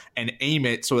shot and aim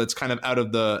it so it's kind of out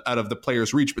of the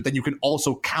player's reach, but then you can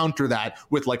also counter that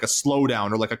with like a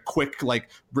slowdown or like a quick like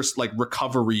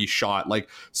recovery shot. Like,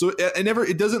 so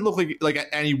it doesn't look like at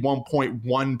any one point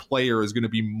one player is going to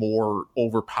be more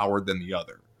overpowered than the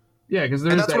other. Yeah, because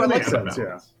that's what makes sense.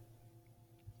 Yeah.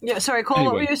 Yeah, sorry, Cole,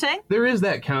 what were you saying? There is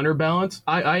that counterbalance.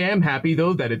 I am happy,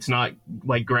 though, that it's not,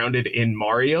 like, grounded in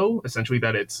Mario. Essentially,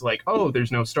 that it's like, oh,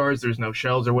 there's no stars, there's no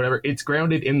shells, or whatever. It's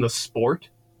grounded in the sport.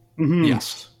 Mm-hmm.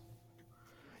 Yes.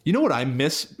 You know what I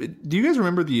miss? Do you guys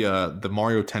remember the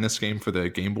Mario Tennis game for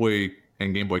the Game Boy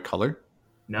and Game Boy Color?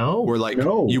 No. Where like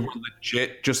you were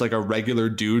legit just like a regular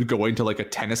dude going to like a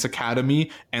tennis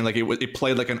academy, and like it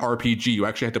played like an RPG. You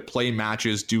actually had to play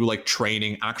matches, do like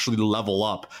training, actually level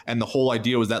up. And the whole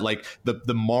idea was that like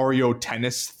the Mario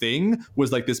Tennis thing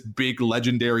was like this big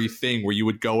legendary thing where you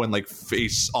would go and like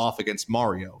face off against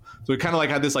Mario. So it kind of like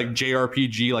had this like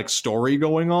JRPG like story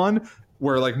going on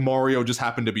where like Mario just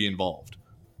happened to be involved.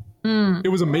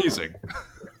 It was amazing.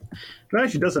 That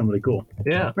actually does sound really cool.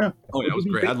 Yeah. Oh, yeah, it was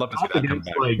great. I'd love to see that come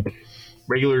back. Like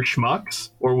regular schmucks,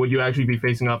 or would you actually be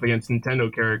facing off against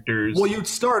Nintendo characters? Well, you'd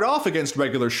start off against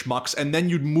regular schmucks, and then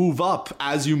you'd move up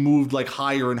as you moved like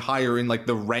higher and higher in like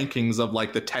the rankings of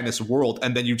like the tennis world,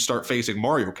 and then you'd start facing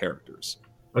Mario characters.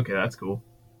 Okay, that's cool.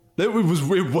 It was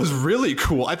really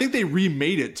cool. I think they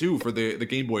remade it too for the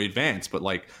Game Boy Advance, but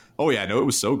like, oh yeah, no, it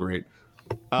was so great.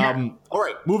 All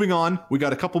right, moving on. We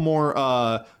got a couple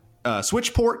more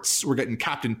Switch ports. We're getting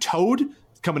Captain Toad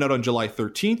coming out on July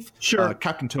 13th. Sure.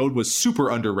 Captain Toad was super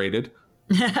underrated.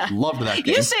 Loved that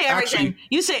game. You say everything. Actually,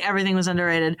 you say everything was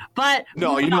underrated, but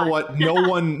no, you know what? No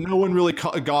one really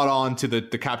got on to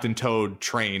the Captain Toad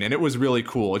train, and it was really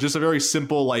cool. It's just a very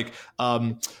simple like.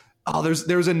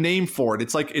 There's a name for it.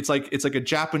 It's like a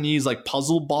Japanese like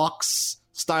puzzle box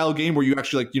style game where you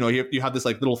actually like you have this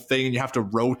like little thing and you have to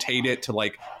rotate it to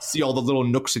like see all the little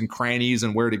nooks and crannies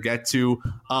and where to get to.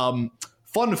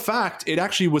 Fun fact, it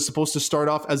actually was supposed to start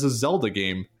off as a Zelda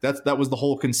game. That was the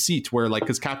whole conceit, where like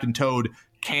because Captain Toad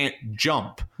can't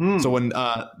jump. So when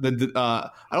I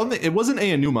don't think it wasn't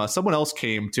Aonuma, someone else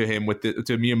came to him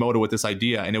to Miyamoto with this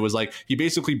idea, and it was like he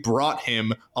basically brought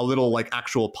him a little like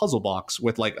actual puzzle box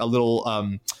with like a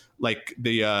little like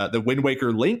the Wind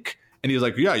Waker Link. And he was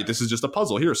like, yeah, this is just a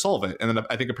puzzle. Here, solve it. And then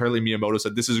I think apparently Miyamoto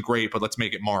said, this is great, but let's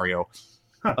make it Mario.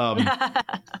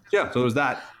 Yeah, so it was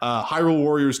that. Hyrule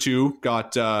Warriors 2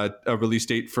 got a release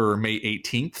date for May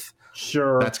 18th.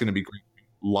 Sure. That's going to be great.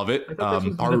 Love it.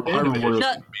 Hyrule Warriors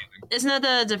isn't that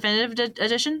the definitive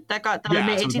edition that got the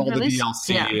May 18th all release? The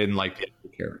DLC and like the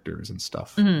characters and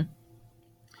stuff.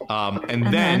 Mm-hmm. And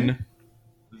then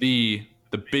the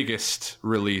biggest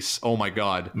release. Oh my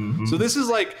god. Mm-hmm. So this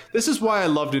is why I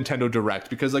love Nintendo Direct,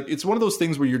 because like it's one of those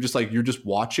things where you're just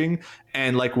watching,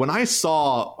 and like when I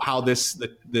saw how this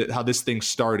thing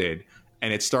started,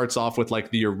 and it starts off with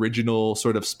like the original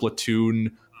sort of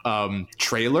Splatoon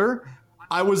trailer,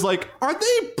 I was like, are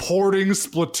they porting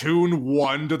Splatoon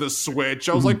 1 to the Switch?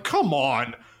 I was like, come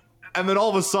on. And then all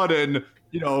of a sudden,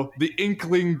 the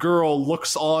Inkling girl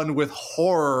looks on with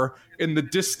horror in the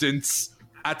distance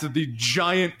at the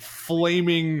giant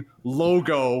flaming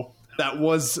logo that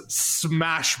was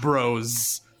Smash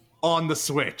Bros on the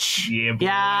Switch.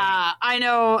 Yeah, I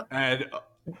know. And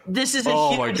this is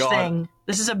a huge thing.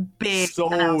 This is a big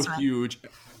announcement. Huge.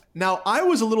 Now, I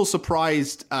was a little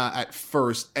surprised at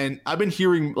first, and I've been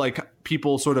hearing like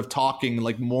people sort of talking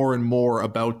like more and more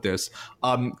about this,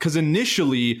 because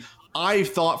initially I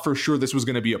thought for sure this was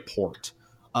going to be a port.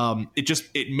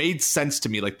 It made sense to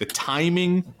me, like the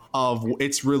timing of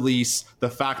its release, the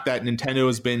fact that Nintendo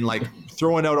has been like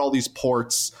throwing out all these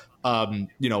ports,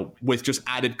 with just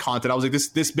added content. I was like,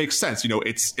 this makes sense.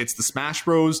 It's the Smash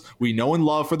Bros. We know and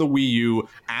love for the Wii U.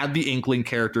 Add the Inkling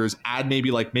characters, add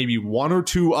maybe one or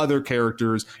two other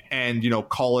characters, and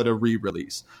call it a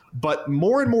re-release. But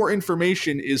more and more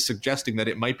information is suggesting that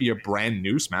it might be a brand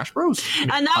new Smash Bros. And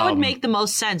that would make the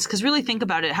most sense, because really think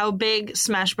about it, how big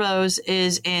Smash Bros.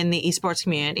 Is in the esports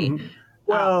community. Mm-hmm.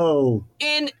 Well,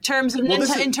 in terms of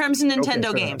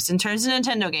Nintendo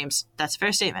games, that's a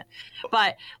fair statement.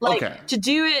 But to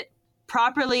do it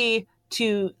properly,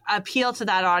 to appeal to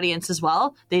that audience as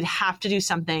well, they'd have to do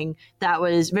something that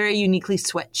was very uniquely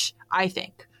Switch, I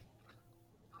think.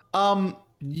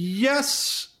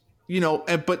 Yes,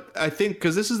 but I think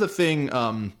because this is the thing,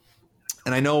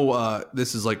 and I know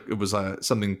this is it was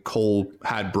something Cole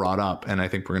had brought up, and I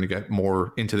think we're going to get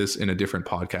more into this in a different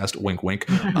podcast. Wink, wink.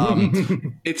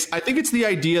 I think it's the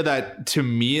idea that, to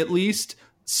me at least,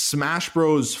 Smash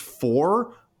Bros.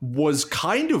 4 was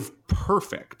kind of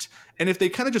perfect, and if they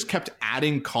kind of just kept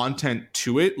adding content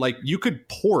to it, like you could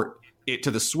port it to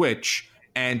the Switch,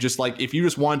 and just like if you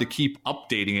just wanted to keep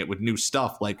updating it with new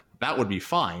stuff, like that would be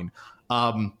fine.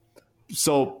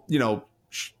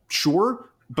 Sure.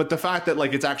 But the fact that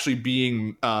it's actually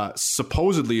being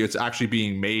supposedly it's actually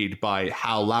being made by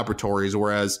HAL Laboratories,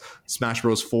 whereas Smash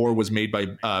Bros. 4 was made by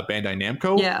Bandai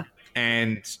Namco. Yeah.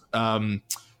 And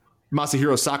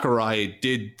Masahiro Sakurai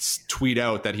did tweet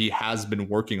out that he has been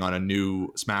working on a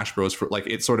new Smash Bros. For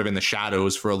it's sort of in the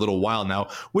shadows for a little while now,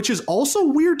 which is also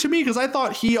weird to me because I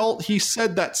thought he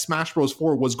said that Smash Bros.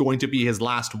 4 was going to be his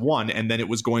last one, and then it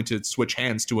was going to switch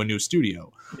hands to a new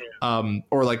studio,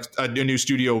 or a new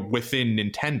studio within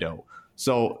Nintendo.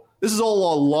 So this is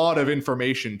all a lot of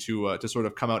information to sort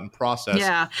of come out and process.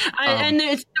 Yeah, and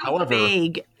it's so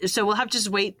vague, so we'll have to just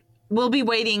wait. We'll be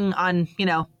waiting on,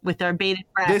 with our bated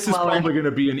breath. This is probably going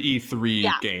to be an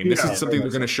E3 game. This is something they're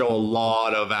going to show a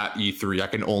lot of at E3. I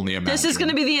can only imagine. This is going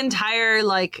to be the entire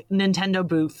Nintendo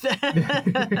booth.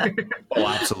 Oh,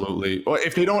 absolutely. Well,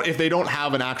 if they don't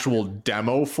have an actual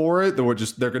demo for it,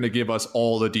 they're going to give us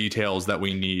all the details that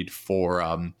we need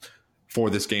for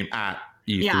this game at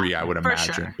E3. I would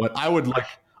imagine. Sure. But I would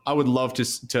love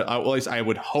to at least I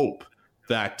would hope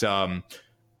that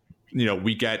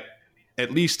we get at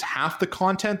least half the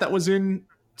content that was in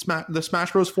the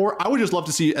Smash Bros. 4. I would just love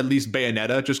to see at least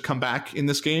Bayonetta just come back in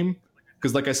this game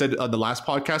because like I said on the last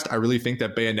podcast, I really think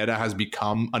that Bayonetta has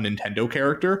become a Nintendo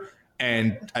character,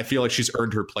 and I feel like she's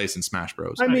earned her place in Smash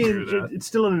Bros. I mean, it's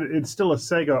still a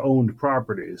Sega owned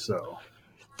property, so.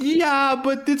 Yeah,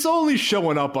 but it's only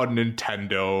showing up on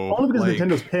Nintendo. Only because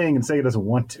Nintendo's paying and Sega doesn't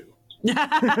want to. Yeah,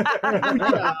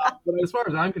 but as far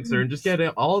as I'm concerned, just get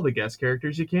all the guest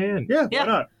characters you can. Yeah, why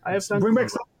not? I have bring back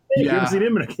some. You haven't seen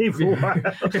him in a game for a while.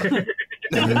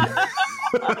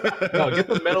 No, get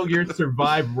the Metal Gear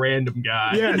Survive random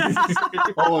guy. Yes.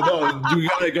 Oh no, we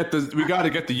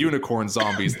gotta get the unicorn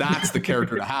zombies. That's the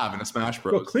character to have in a Smash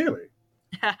Bros. Well, clearly.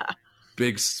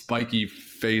 Big spiky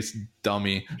face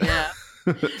dummy. Yeah.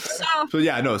 So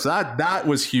that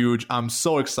was huge. I'm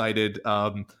so excited.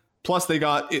 Plus, they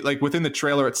got it, like within the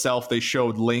trailer itself, they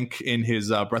showed Link in his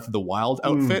Breath of the Wild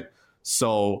outfit.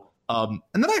 So, and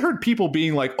then I heard people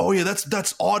being like, "Oh yeah,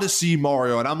 that's Odyssey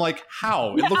Mario," and I'm like,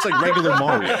 "How? It looks like regular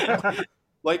Mario."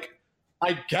 Like,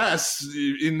 I guess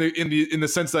in the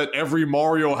sense that every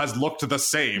Mario has looked the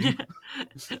same.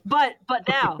 but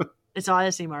now it's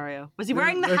Odyssey Mario. Was he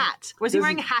wearing the hat? Was he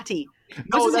wearing a hattie?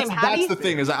 No, that's the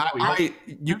thing is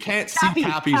you can't see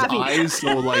Cappy's eyes,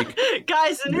 so like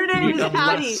guys, the new name is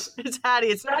Hattie. It's Hattie.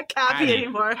 It's not Cappy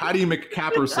anymore. Hattie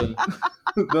McCapperson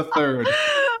the third.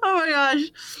 Oh my gosh.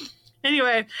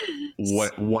 Anyway,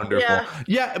 what wonderful.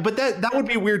 Yeah, but that would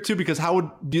be weird too, because how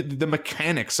would the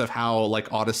mechanics of how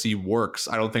like Odyssey works,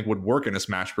 I don't think would work in a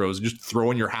Smash Bros. Just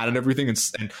throwing your hat and everything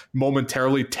and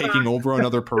momentarily taking over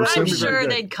another person. I'm sure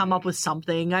they'd come up with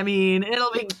something. I mean, it'll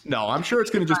be no, I'm sure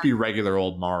it's going to just be regular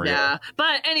old Mario. Yeah,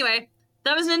 but anyway,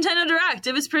 that was Nintendo Direct.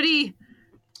 It was pretty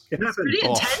intense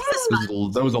this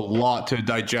month. There was a lot to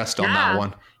digest on that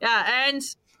one. Yeah, I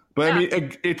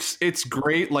mean, it's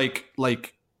great.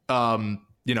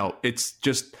 It's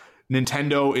just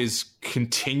Nintendo is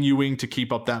continuing to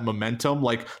keep up that momentum.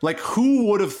 Like who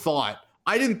would have thought?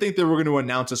 I didn't think they were going to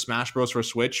announce a Smash Bros. For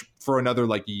Switch for another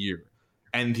year,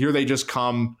 and here they just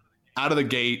come out of the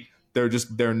gate.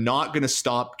 They're not going to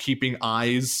stop keeping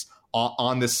eyes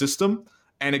on this system.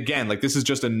 And again, this is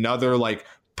just another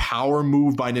power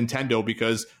move by Nintendo,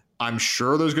 because I'm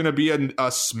sure there's going to be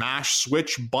a Smash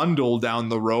Switch bundle down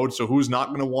the road. So who's not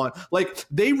going to want...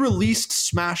 they released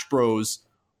Smash Bros.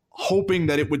 Hoping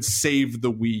that it would save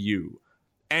the Wii U.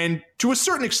 And to a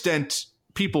certain extent,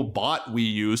 people bought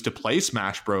Wii U's to play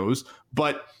Smash Bros.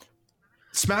 But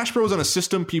Smash Bros. On a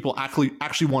system people actually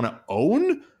want to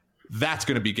own, that's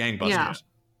going to be gangbusters.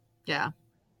 Yeah.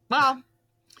 Well...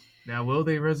 Now, will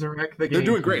they resurrect the game? They're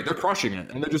doing great. They're crushing it.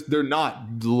 And they're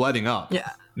not letting up. Yeah.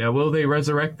 Now, will they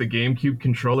resurrect the GameCube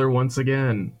controller once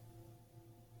again?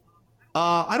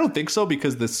 I don't think so,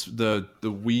 because the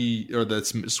Wii or the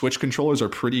Switch controllers are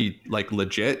pretty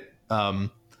legit.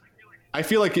 I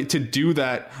feel like to do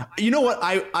that, you know what?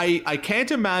 I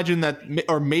can't imagine that,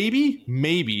 or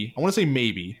maybe I want to say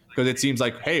maybe, because it seems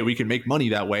like, hey, we can make money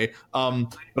that way.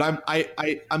 But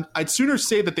I'd sooner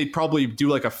say that they'd probably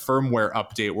do a firmware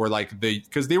update where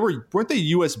because weren't they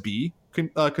USB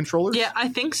controllers? Yeah, I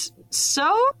think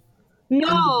so.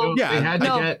 No, they had to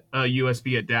get a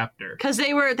USB adapter because they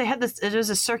had this. It was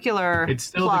a circular. It's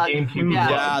still plug. The GameCube.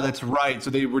 Yeah, that's right. So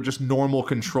they were just normal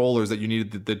controllers that you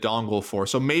needed the dongle for.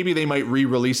 So maybe they might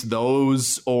re-release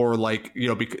those, or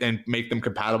and make them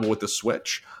compatible with the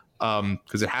Switch,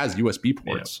 because it has USB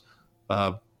ports.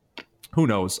 Yeah. Who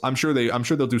knows? I'm sure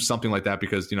they'll do something like that,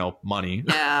 because money.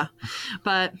 Yeah,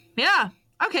 but yeah.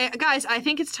 Okay, guys, I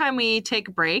think it's time we take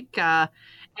a break.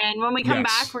 And when we come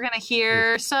back, we're going to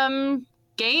hear some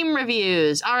game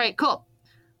reviews. All right, cool.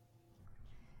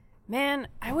 Man,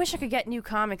 I wish I could get new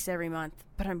comics every month,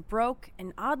 but I'm broke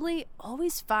and oddly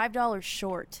always $5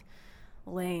 short.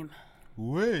 Lame.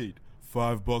 Wait,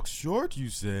 $5 short, you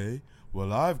say?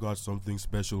 Well, I've got something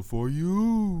special for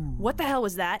you. What the hell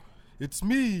was that? It's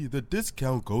me, the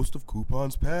discount ghost of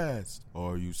coupons past.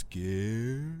 Are you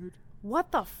scared?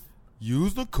 What the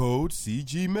Use the code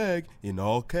CGMEG in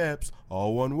all caps,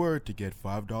 all one word, to get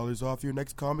 $5 off your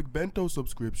next Comic Bento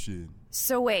subscription.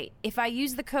 So wait, if I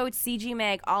use the code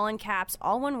CGMEG all in caps,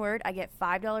 all one word, I get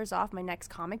 $5 off my next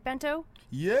Comic Bento?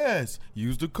 Yes,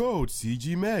 use the code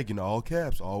CGMEG in all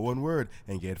caps, all one word,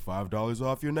 and get $5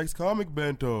 off your next Comic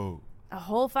Bento. A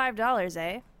whole $5,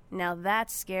 eh? Now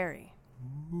that's scary.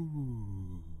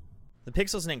 Ooh. The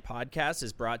Pixels and Ink podcast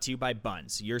is brought to you by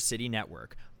Buns, your city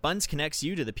network. Buns connects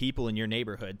you to the people in your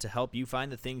neighborhood to help you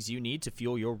find the things you need to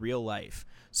fuel your real life.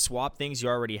 Swap things you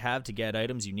already have to get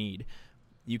items you need.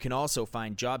 You can also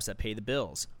find jobs that pay the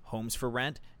bills, homes for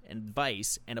rent,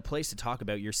 advice, and a place to talk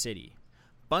about your city.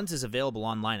 Buns is available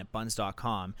online at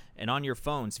buns.com and on your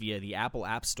phones via the Apple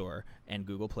App Store and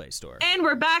Google Play Store. And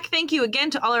we're back. Thank you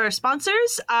again to all our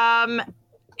sponsors.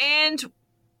 and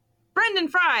Brendan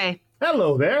Fry.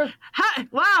 Hello there. Hi.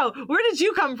 Wow, where did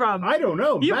you come from? I don't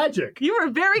know. Magic. You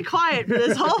were very quiet for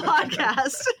this whole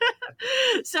podcast.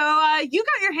 So you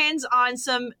got your hands on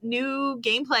some new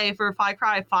gameplay for Far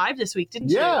Cry 5 this week, didn't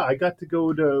you? Yeah, I got to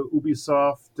go to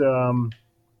Ubisoft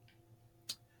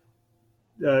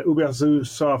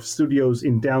Studios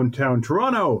in downtown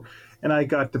Toronto, and I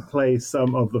got to play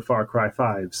some of the Far Cry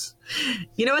 5s.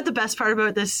 You know what the best part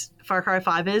about this Far Cry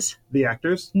 5 is? The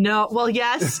actors? No. Well,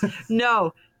 yes.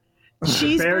 No.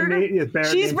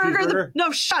 Cheeseburger.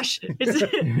 No, shush.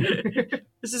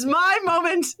 This is my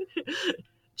moment.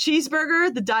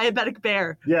 Cheeseburger, the diabetic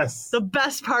bear. Yes. The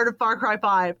best part of Far Cry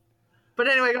 5. But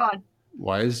anyway, go on.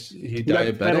 Why is he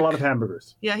diabetic? He had a lot of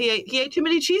hamburgers. Yeah, he ate too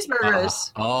many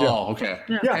cheeseburgers. Okay.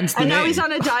 Yeah. And now he's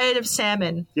on a diet of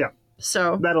salmon. Yeah.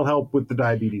 So that'll help with the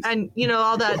diabetes. And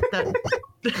all that.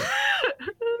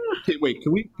 Okay, wait,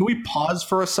 can we pause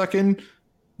for a second?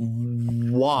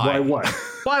 Why? Why what?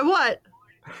 Why what?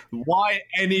 Why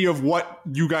any of what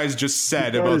you guys just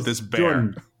said about this bear?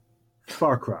 Jordan,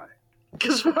 Far Cry.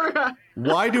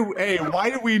 Why do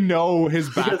we know his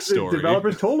backstory? The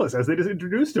developers told us as they just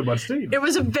introduced him on Steam. It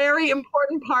was a very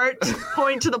important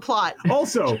point to the plot.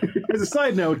 Also, as a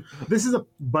side note, this is a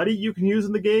buddy you can use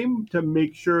in the game to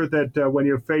make sure that when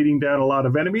you're fading down a lot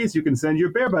of enemies, you can send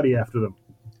your bear buddy after them.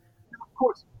 Of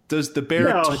course. Does the bear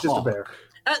talk? It's just a bear.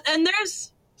 And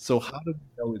there's... So how do we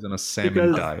know he's on a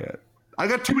salmon diet? I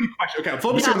got too many questions. Okay, I'm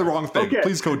focusing on the wrong thing. Okay.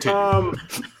 Please continue.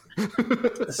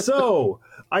 So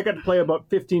I got to play about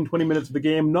 15-20 minutes of the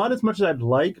game. Not as much as I'd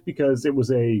like because it was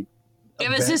an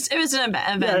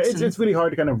event. Yeah, it's really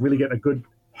hard to kind of really get a good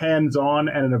hands-on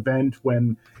at an event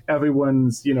when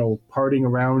everyone's partying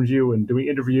around you and doing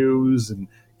interviews and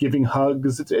giving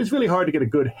hugs. It's really hard to get a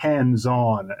good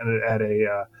hands-on at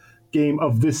a game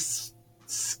of this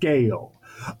scale.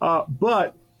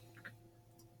 But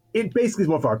it basically is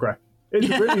more Far Cry. It's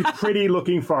a really pretty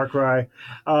looking Far Cry.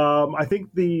 I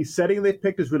think the setting they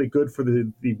picked is really good for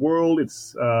the world.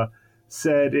 It's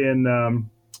set in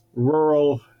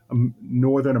rural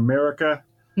Northern America.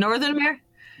 Northern America?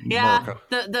 Yeah,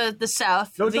 the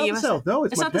South. No, it's not the South. No,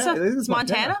 it's Montana. Not the South. It's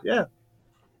Montana? Yeah.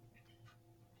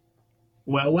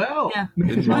 Well. Yeah.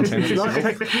 It's Montana. It's not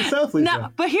technically South, Lisa. No,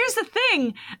 but here's the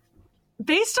thing.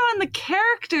 Based on the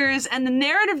characters and the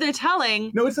narrative they're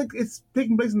telling... No, it's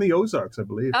taking place in the Ozarks, I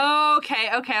believe. Okay.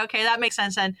 That makes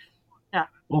sense then. Yeah.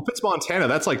 Well, if it's Montana,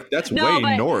 that's way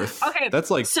north. Okay.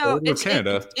 That's like north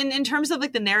Canada. In terms of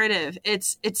like the narrative,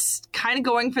 it's kind of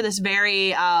going for this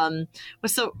very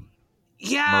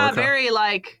very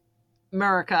like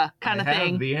America kind of thing. I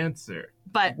have the answer.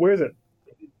 But where is it?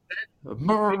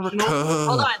 America.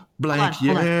 Hold on.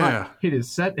 It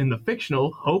is set in the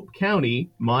fictional Hope County,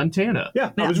 Montana.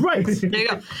 Yeah, I was right. There you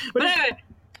go. But anyway,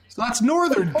 so that's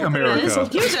Northern America.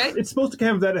 It's supposed to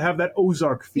have that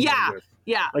Ozark feel.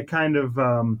 Yeah. Like kind of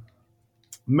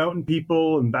mountain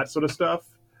people and that sort of stuff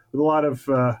with a lot of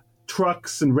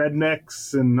trucks and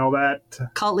rednecks and all that.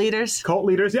 Cult leaders.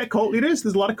 Yeah, cult leaders.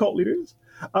 There's a lot of cult leaders.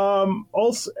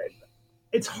 Also,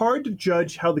 it's hard to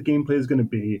judge how the gameplay is going to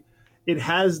be. It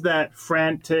has that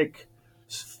frantic,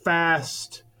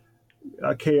 fast,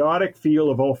 chaotic feel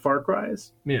of all Far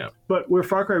Cries. Yeah. But where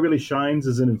Far Cry really shines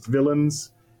is in its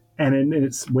villains and in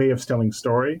its way of telling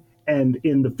story. And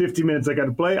in the 50 minutes I got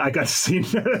to play, I got to see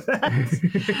none of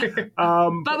that.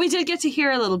 But we did get to hear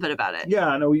a little bit about it.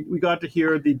 Yeah, no, we got to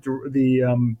hear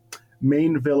the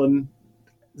main villain's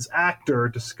actor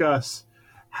discuss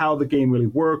how the game really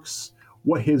works,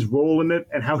 what his role in it,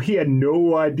 and how he had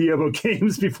no idea about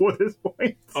games before this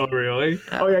point. Oh, really?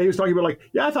 Oh, yeah, he was talking about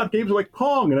I thought games were like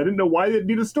Pong, and I didn't know why they'd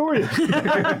need a story.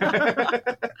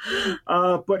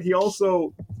 But he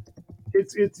also,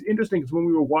 it's interesting, because when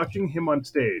we were watching him on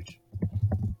stage,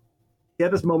 he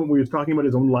had this moment where he was talking about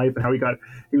his own life and how he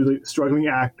was a struggling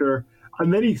actor,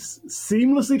 and then he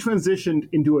seamlessly transitioned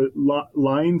into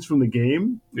lines from the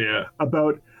game. Yeah.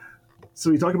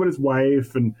 So he talked about his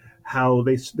wife and how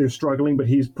they're struggling, but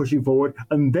he's pushing forward.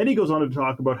 And then he goes on to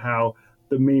talk about how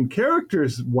the main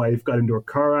character's wife got into a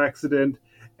car accident,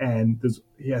 and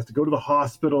he has to go to the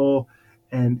hospital,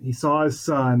 and he saw his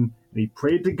son, and he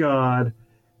prayed to God,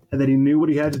 and then he knew what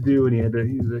he had to do,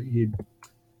 and he'd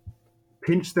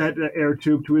pinch that air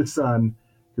tube to his son,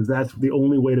 because that's the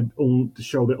only way to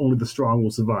show that only the strong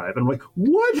will survive. And I'm like,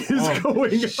 what is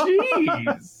going on?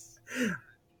 Jeez.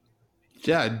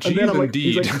 Yeah, geez,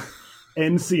 indeed.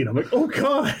 End scene. I'm like, oh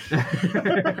god!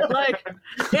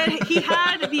 He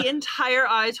had the entire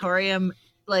auditorium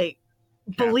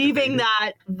believing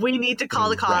that we need to call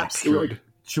the cops.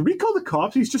 should we call the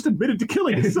cops? He's just admitted to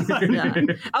killing his son. Yeah.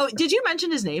 Oh, did you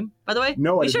mention his name, by the way?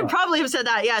 No, we should probably have said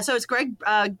that. Yeah, so it's Greg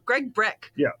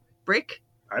Brick. Yeah. Brick?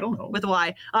 I don't know. With a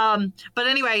Y. But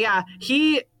anyway, yeah,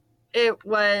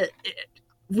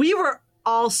 we were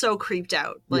all so creeped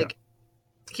out. Like,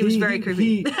 he was very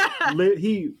creepy.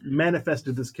 He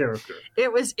manifested this character.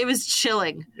 It was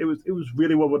chilling. It was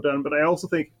really well done, but I also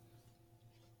think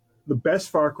the best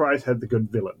Far Cry's had the good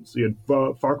villains. You had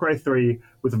Far Cry 3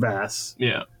 with Vass.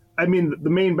 Yeah. I mean, the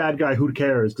main bad guy, who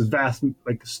cares? Because Vass,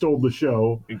 stole the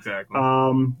show. Exactly.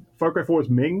 Far Cry 4 was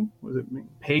Ming? Was it Ming?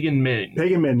 Pagan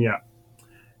Min, yeah.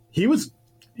 He was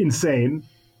insane.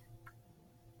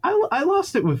 I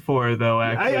lost it with 4, though,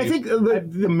 actually. I think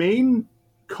the main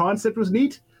concept was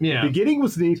neat. Yeah. The beginning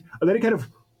was neat, and then it kind of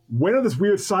went on this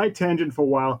weird side tangent for a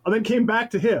while, and then came back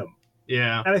to him.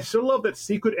 Yeah. And I still love that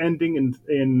secret ending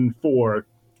in 4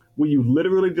 where you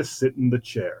literally just sit in the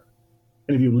chair.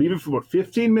 And if you leave it for about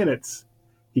 15 minutes,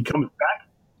 he comes back.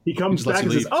 He comes back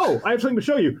and says, "Oh, I have something to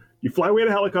show you." You fly away in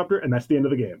a helicopter, and that's the end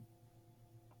of the game.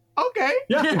 Okay.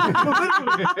 Yeah.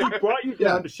 He brought you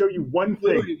down to show you one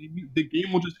thing. The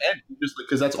game will just end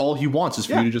because that's all he wants is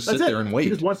for you to just sit there and wait. He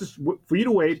just wants for you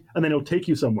to wait, and then he'll take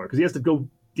you somewhere because he has to go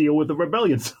deal with the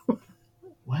rebellion.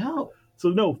 Wow. So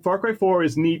no, Far Cry 4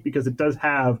 is neat because it does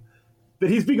have that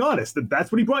he's being honest.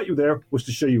 That's what he brought you there was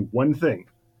to show you one thing,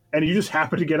 and you just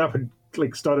happen to get up and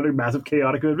start a massive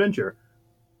chaotic adventure.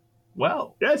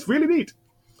 Well, yeah, it's really neat.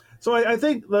 So I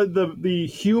think the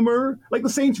humor, like the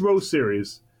Saints Row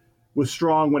series, was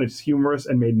strong when it's humorous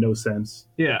and made no sense.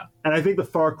 Yeah. And I think the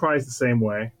Far Cry is the same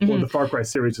way. Or the Far Cry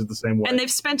series is the same way. And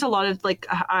they've spent a lot of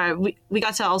we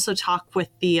got to also talk with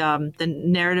the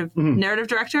narrative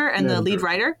director and the lead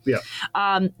writer.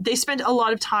 Yeah. They spent a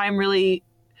lot of time really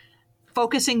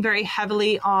focusing very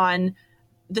heavily on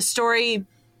the story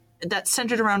that's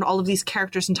centered around all of these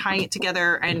characters and tying it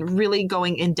together and really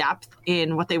going in depth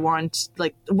in what they want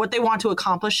to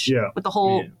accomplish with the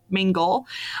whole main goal.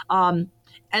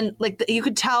 And you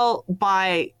could tell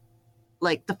by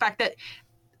the fact that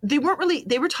they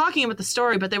were talking about the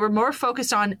story, but they were more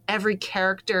focused on every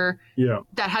character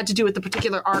that had to do with the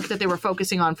particular arc that they were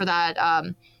focusing on for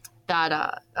that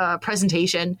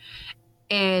presentation.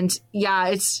 And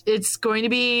it's going to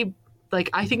be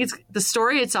I think the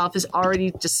story itself is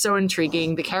already just so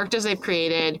intriguing. The characters they've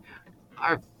created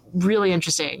are really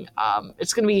interesting.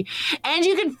 It's going to be, and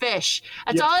you can fish.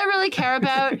 That's all I really care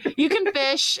about. You can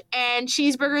fish and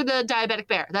Cheeseburger the diabetic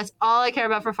bear. That's all I care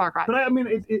about for Far Cry. But I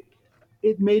mean,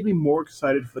 it made me more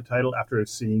excited for the title after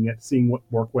seeing what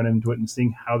work went into it and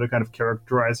seeing how they're kind of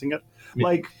characterizing it.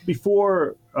 Yeah.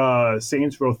 Before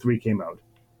Saints Row 3 came out,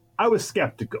 I was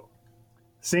skeptical.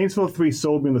 Saints Row 3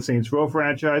 sold me in the Saints Row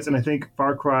franchise, and I think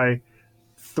Far Cry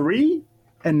 3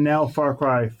 and now Far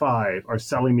Cry 5 are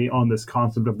selling me on this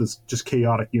concept of this just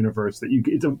chaotic universe that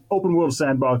it's an open world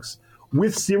sandbox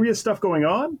with serious stuff going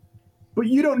on, but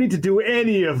you don't need to do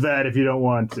any of that if you don't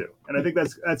want to. And I think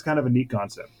that's kind of a neat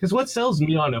concept. Because what sells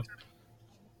me on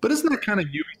But isn't that kind of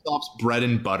Ubisoft's bread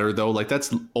and butter, though?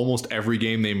 That's almost every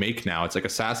game they make now. It's like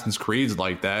Assassin's Creed's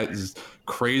like that. It's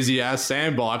crazy-ass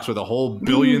sandbox with a whole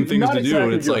billion things to do.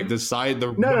 And it's Jordan.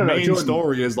 The main Jordan.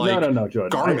 story is Jordan.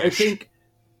 garbage. I think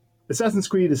Assassin's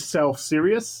Creed is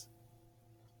self-serious.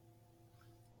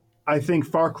 I think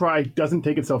Far Cry doesn't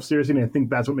take itself seriously, and I think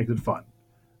that's what makes it fun.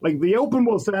 The open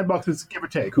world sandbox is give or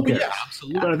take. Who cares? Yeah,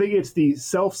 absolutely. But I think it's the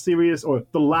self-serious or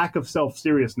the lack of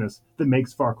self-seriousness that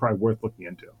makes Far Cry worth looking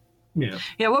into. Yeah.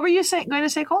 Yeah. What were you going to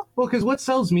say, Cole? Well, because what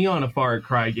sells me on a Far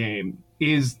Cry game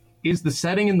is the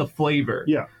setting and the flavor.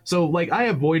 Yeah. So, I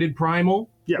avoided Primal.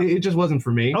 Yeah. It just wasn't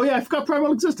for me. Oh, yeah, I forgot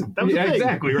Primal existed. That was the thing.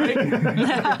 Exactly, right?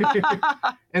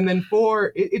 And then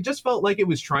 4, it just felt like it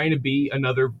was trying to be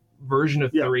another version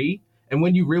of 3. And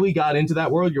when you really got into that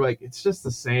world, you're like, it's just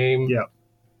the same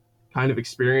kind of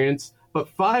experience. But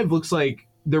 5 looks like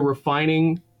they're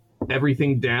refining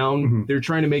everything down. Mm-hmm. They're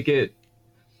trying to make it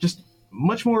just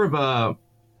much more of a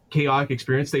chaotic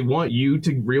experience. They want you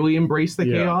to really embrace the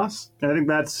chaos. And I think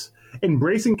that's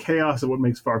embracing chaos is what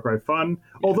makes Far Cry fun.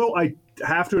 Yeah. Although I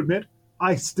have to admit,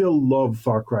 I still love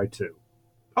Far Cry 2.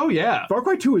 Oh, yeah. Far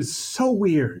Cry 2 is so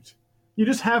weird. You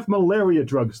just have malaria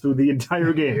drugs through the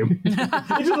entire game. It's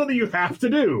just something you have to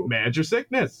do. Manage your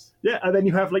sickness. Yeah, and then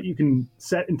you have, you can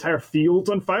set entire fields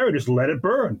on fire and just let it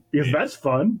burn. Because that's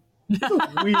fun. It's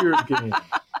a weird game.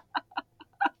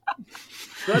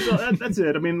 So that's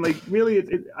it. I mean, really,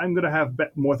 I'm going to have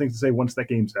more things to say once that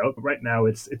game's out. But right now,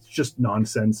 it's just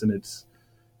nonsense, and it's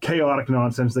chaotic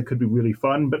nonsense that could be really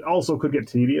fun, but also could get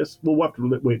tedious. We'll have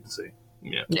to wait and see.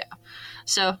 Yeah.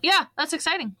 So, that's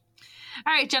exciting.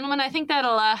 All right, gentlemen, I think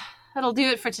that'll do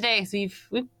it for today. So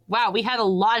we've Wow, we had a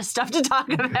lot of stuff to talk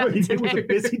about today. It was a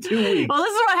busy 2 weeks. Well,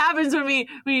 this is what happens when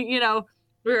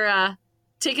we're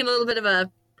taking a little bit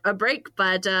of a break.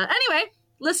 But anyway,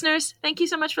 listeners, thank you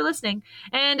so much for listening.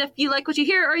 And if you like what you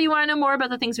hear or you want to know more about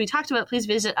the things we talked about, please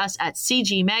visit us at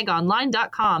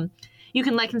cgmagonline.com. You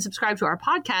can like and subscribe to our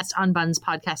podcast on Buns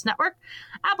Podcast Network,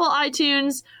 Apple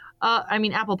Podcasts,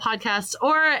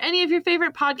 or any of your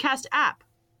favorite podcast app.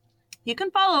 You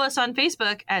can follow us on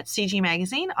Facebook at CG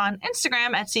Magazine, on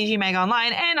Instagram at CG Mag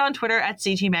Online, and on Twitter at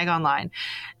CG Mag Online.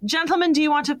 Gentlemen, do you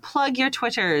want to plug your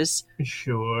Twitters?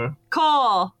 Sure.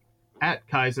 Cole. At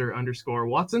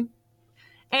Kaiser_Watson.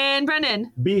 And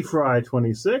Brendan.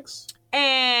 BFry26.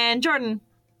 And Jordan.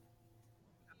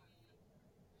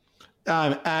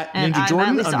 I'm at and Ninja Jordan.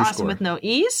 I'm at Lisa Awesome with no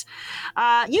E's.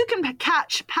 You can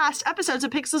catch past episodes of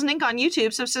Pixels and Ink on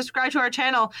YouTube, so subscribe to our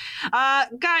channel.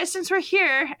 Guys, since we're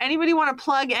here, anybody want to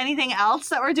plug anything else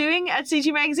that we're doing at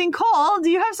CG Magazine? Cole, do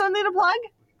you have something to plug?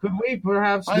 Could we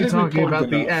perhaps be talking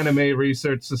about the Anime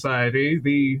Research Society,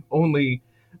 the only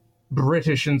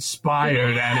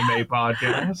British-inspired anime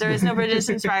podcast? There is no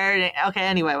British-inspired. Okay,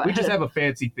 anyway. We just have a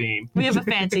fancy theme. We have a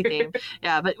fancy theme.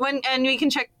 Yeah, but you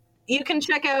can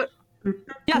check out.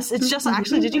 Yes, it's just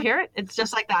actually. Did you hear it? It's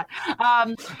just like that.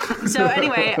 So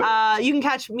anyway, you can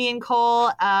catch me and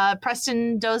Cole,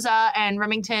 Preston Doza, and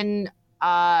Remington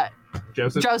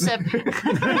Joseph.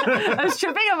 I was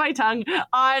tripping on my tongue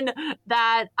on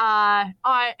that on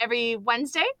every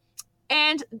Wednesday.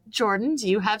 And Jordan, do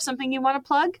you have something you want to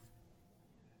plug?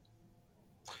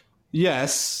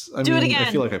 Yes, Do it again.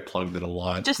 I feel like I plugged it a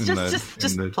lot. Just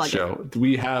plug show. it.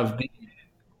 We have the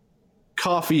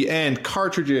Coffee and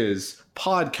Cartridges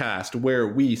podcast, where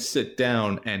we sit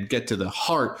down and get to the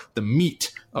heart, the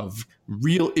meat of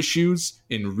real issues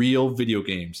in real video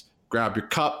games. Grab your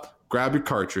cup, grab your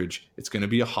cartridge. It's going to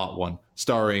be a hot one,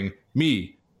 starring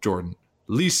me, Jordan,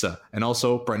 Lisa, and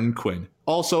also Brendan Quinn.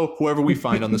 Also, whoever we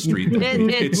find on the street.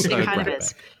 It kind of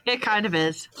is. It kind of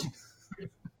is.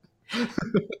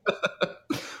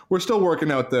 We're still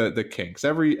working out the kinks.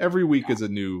 Every week is a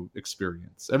new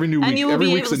experience. Every new week, and you will every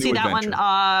be week's able to see a new that adventure.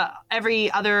 one every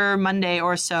other Monday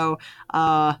or so,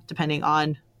 depending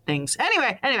on things.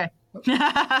 Anyway.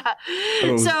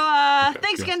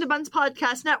 Thanks again to Buns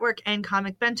Podcast Network and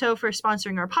Comic Bento for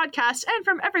sponsoring our podcast, and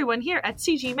from everyone here at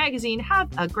CG Magazine, have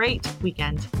a great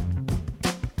weekend.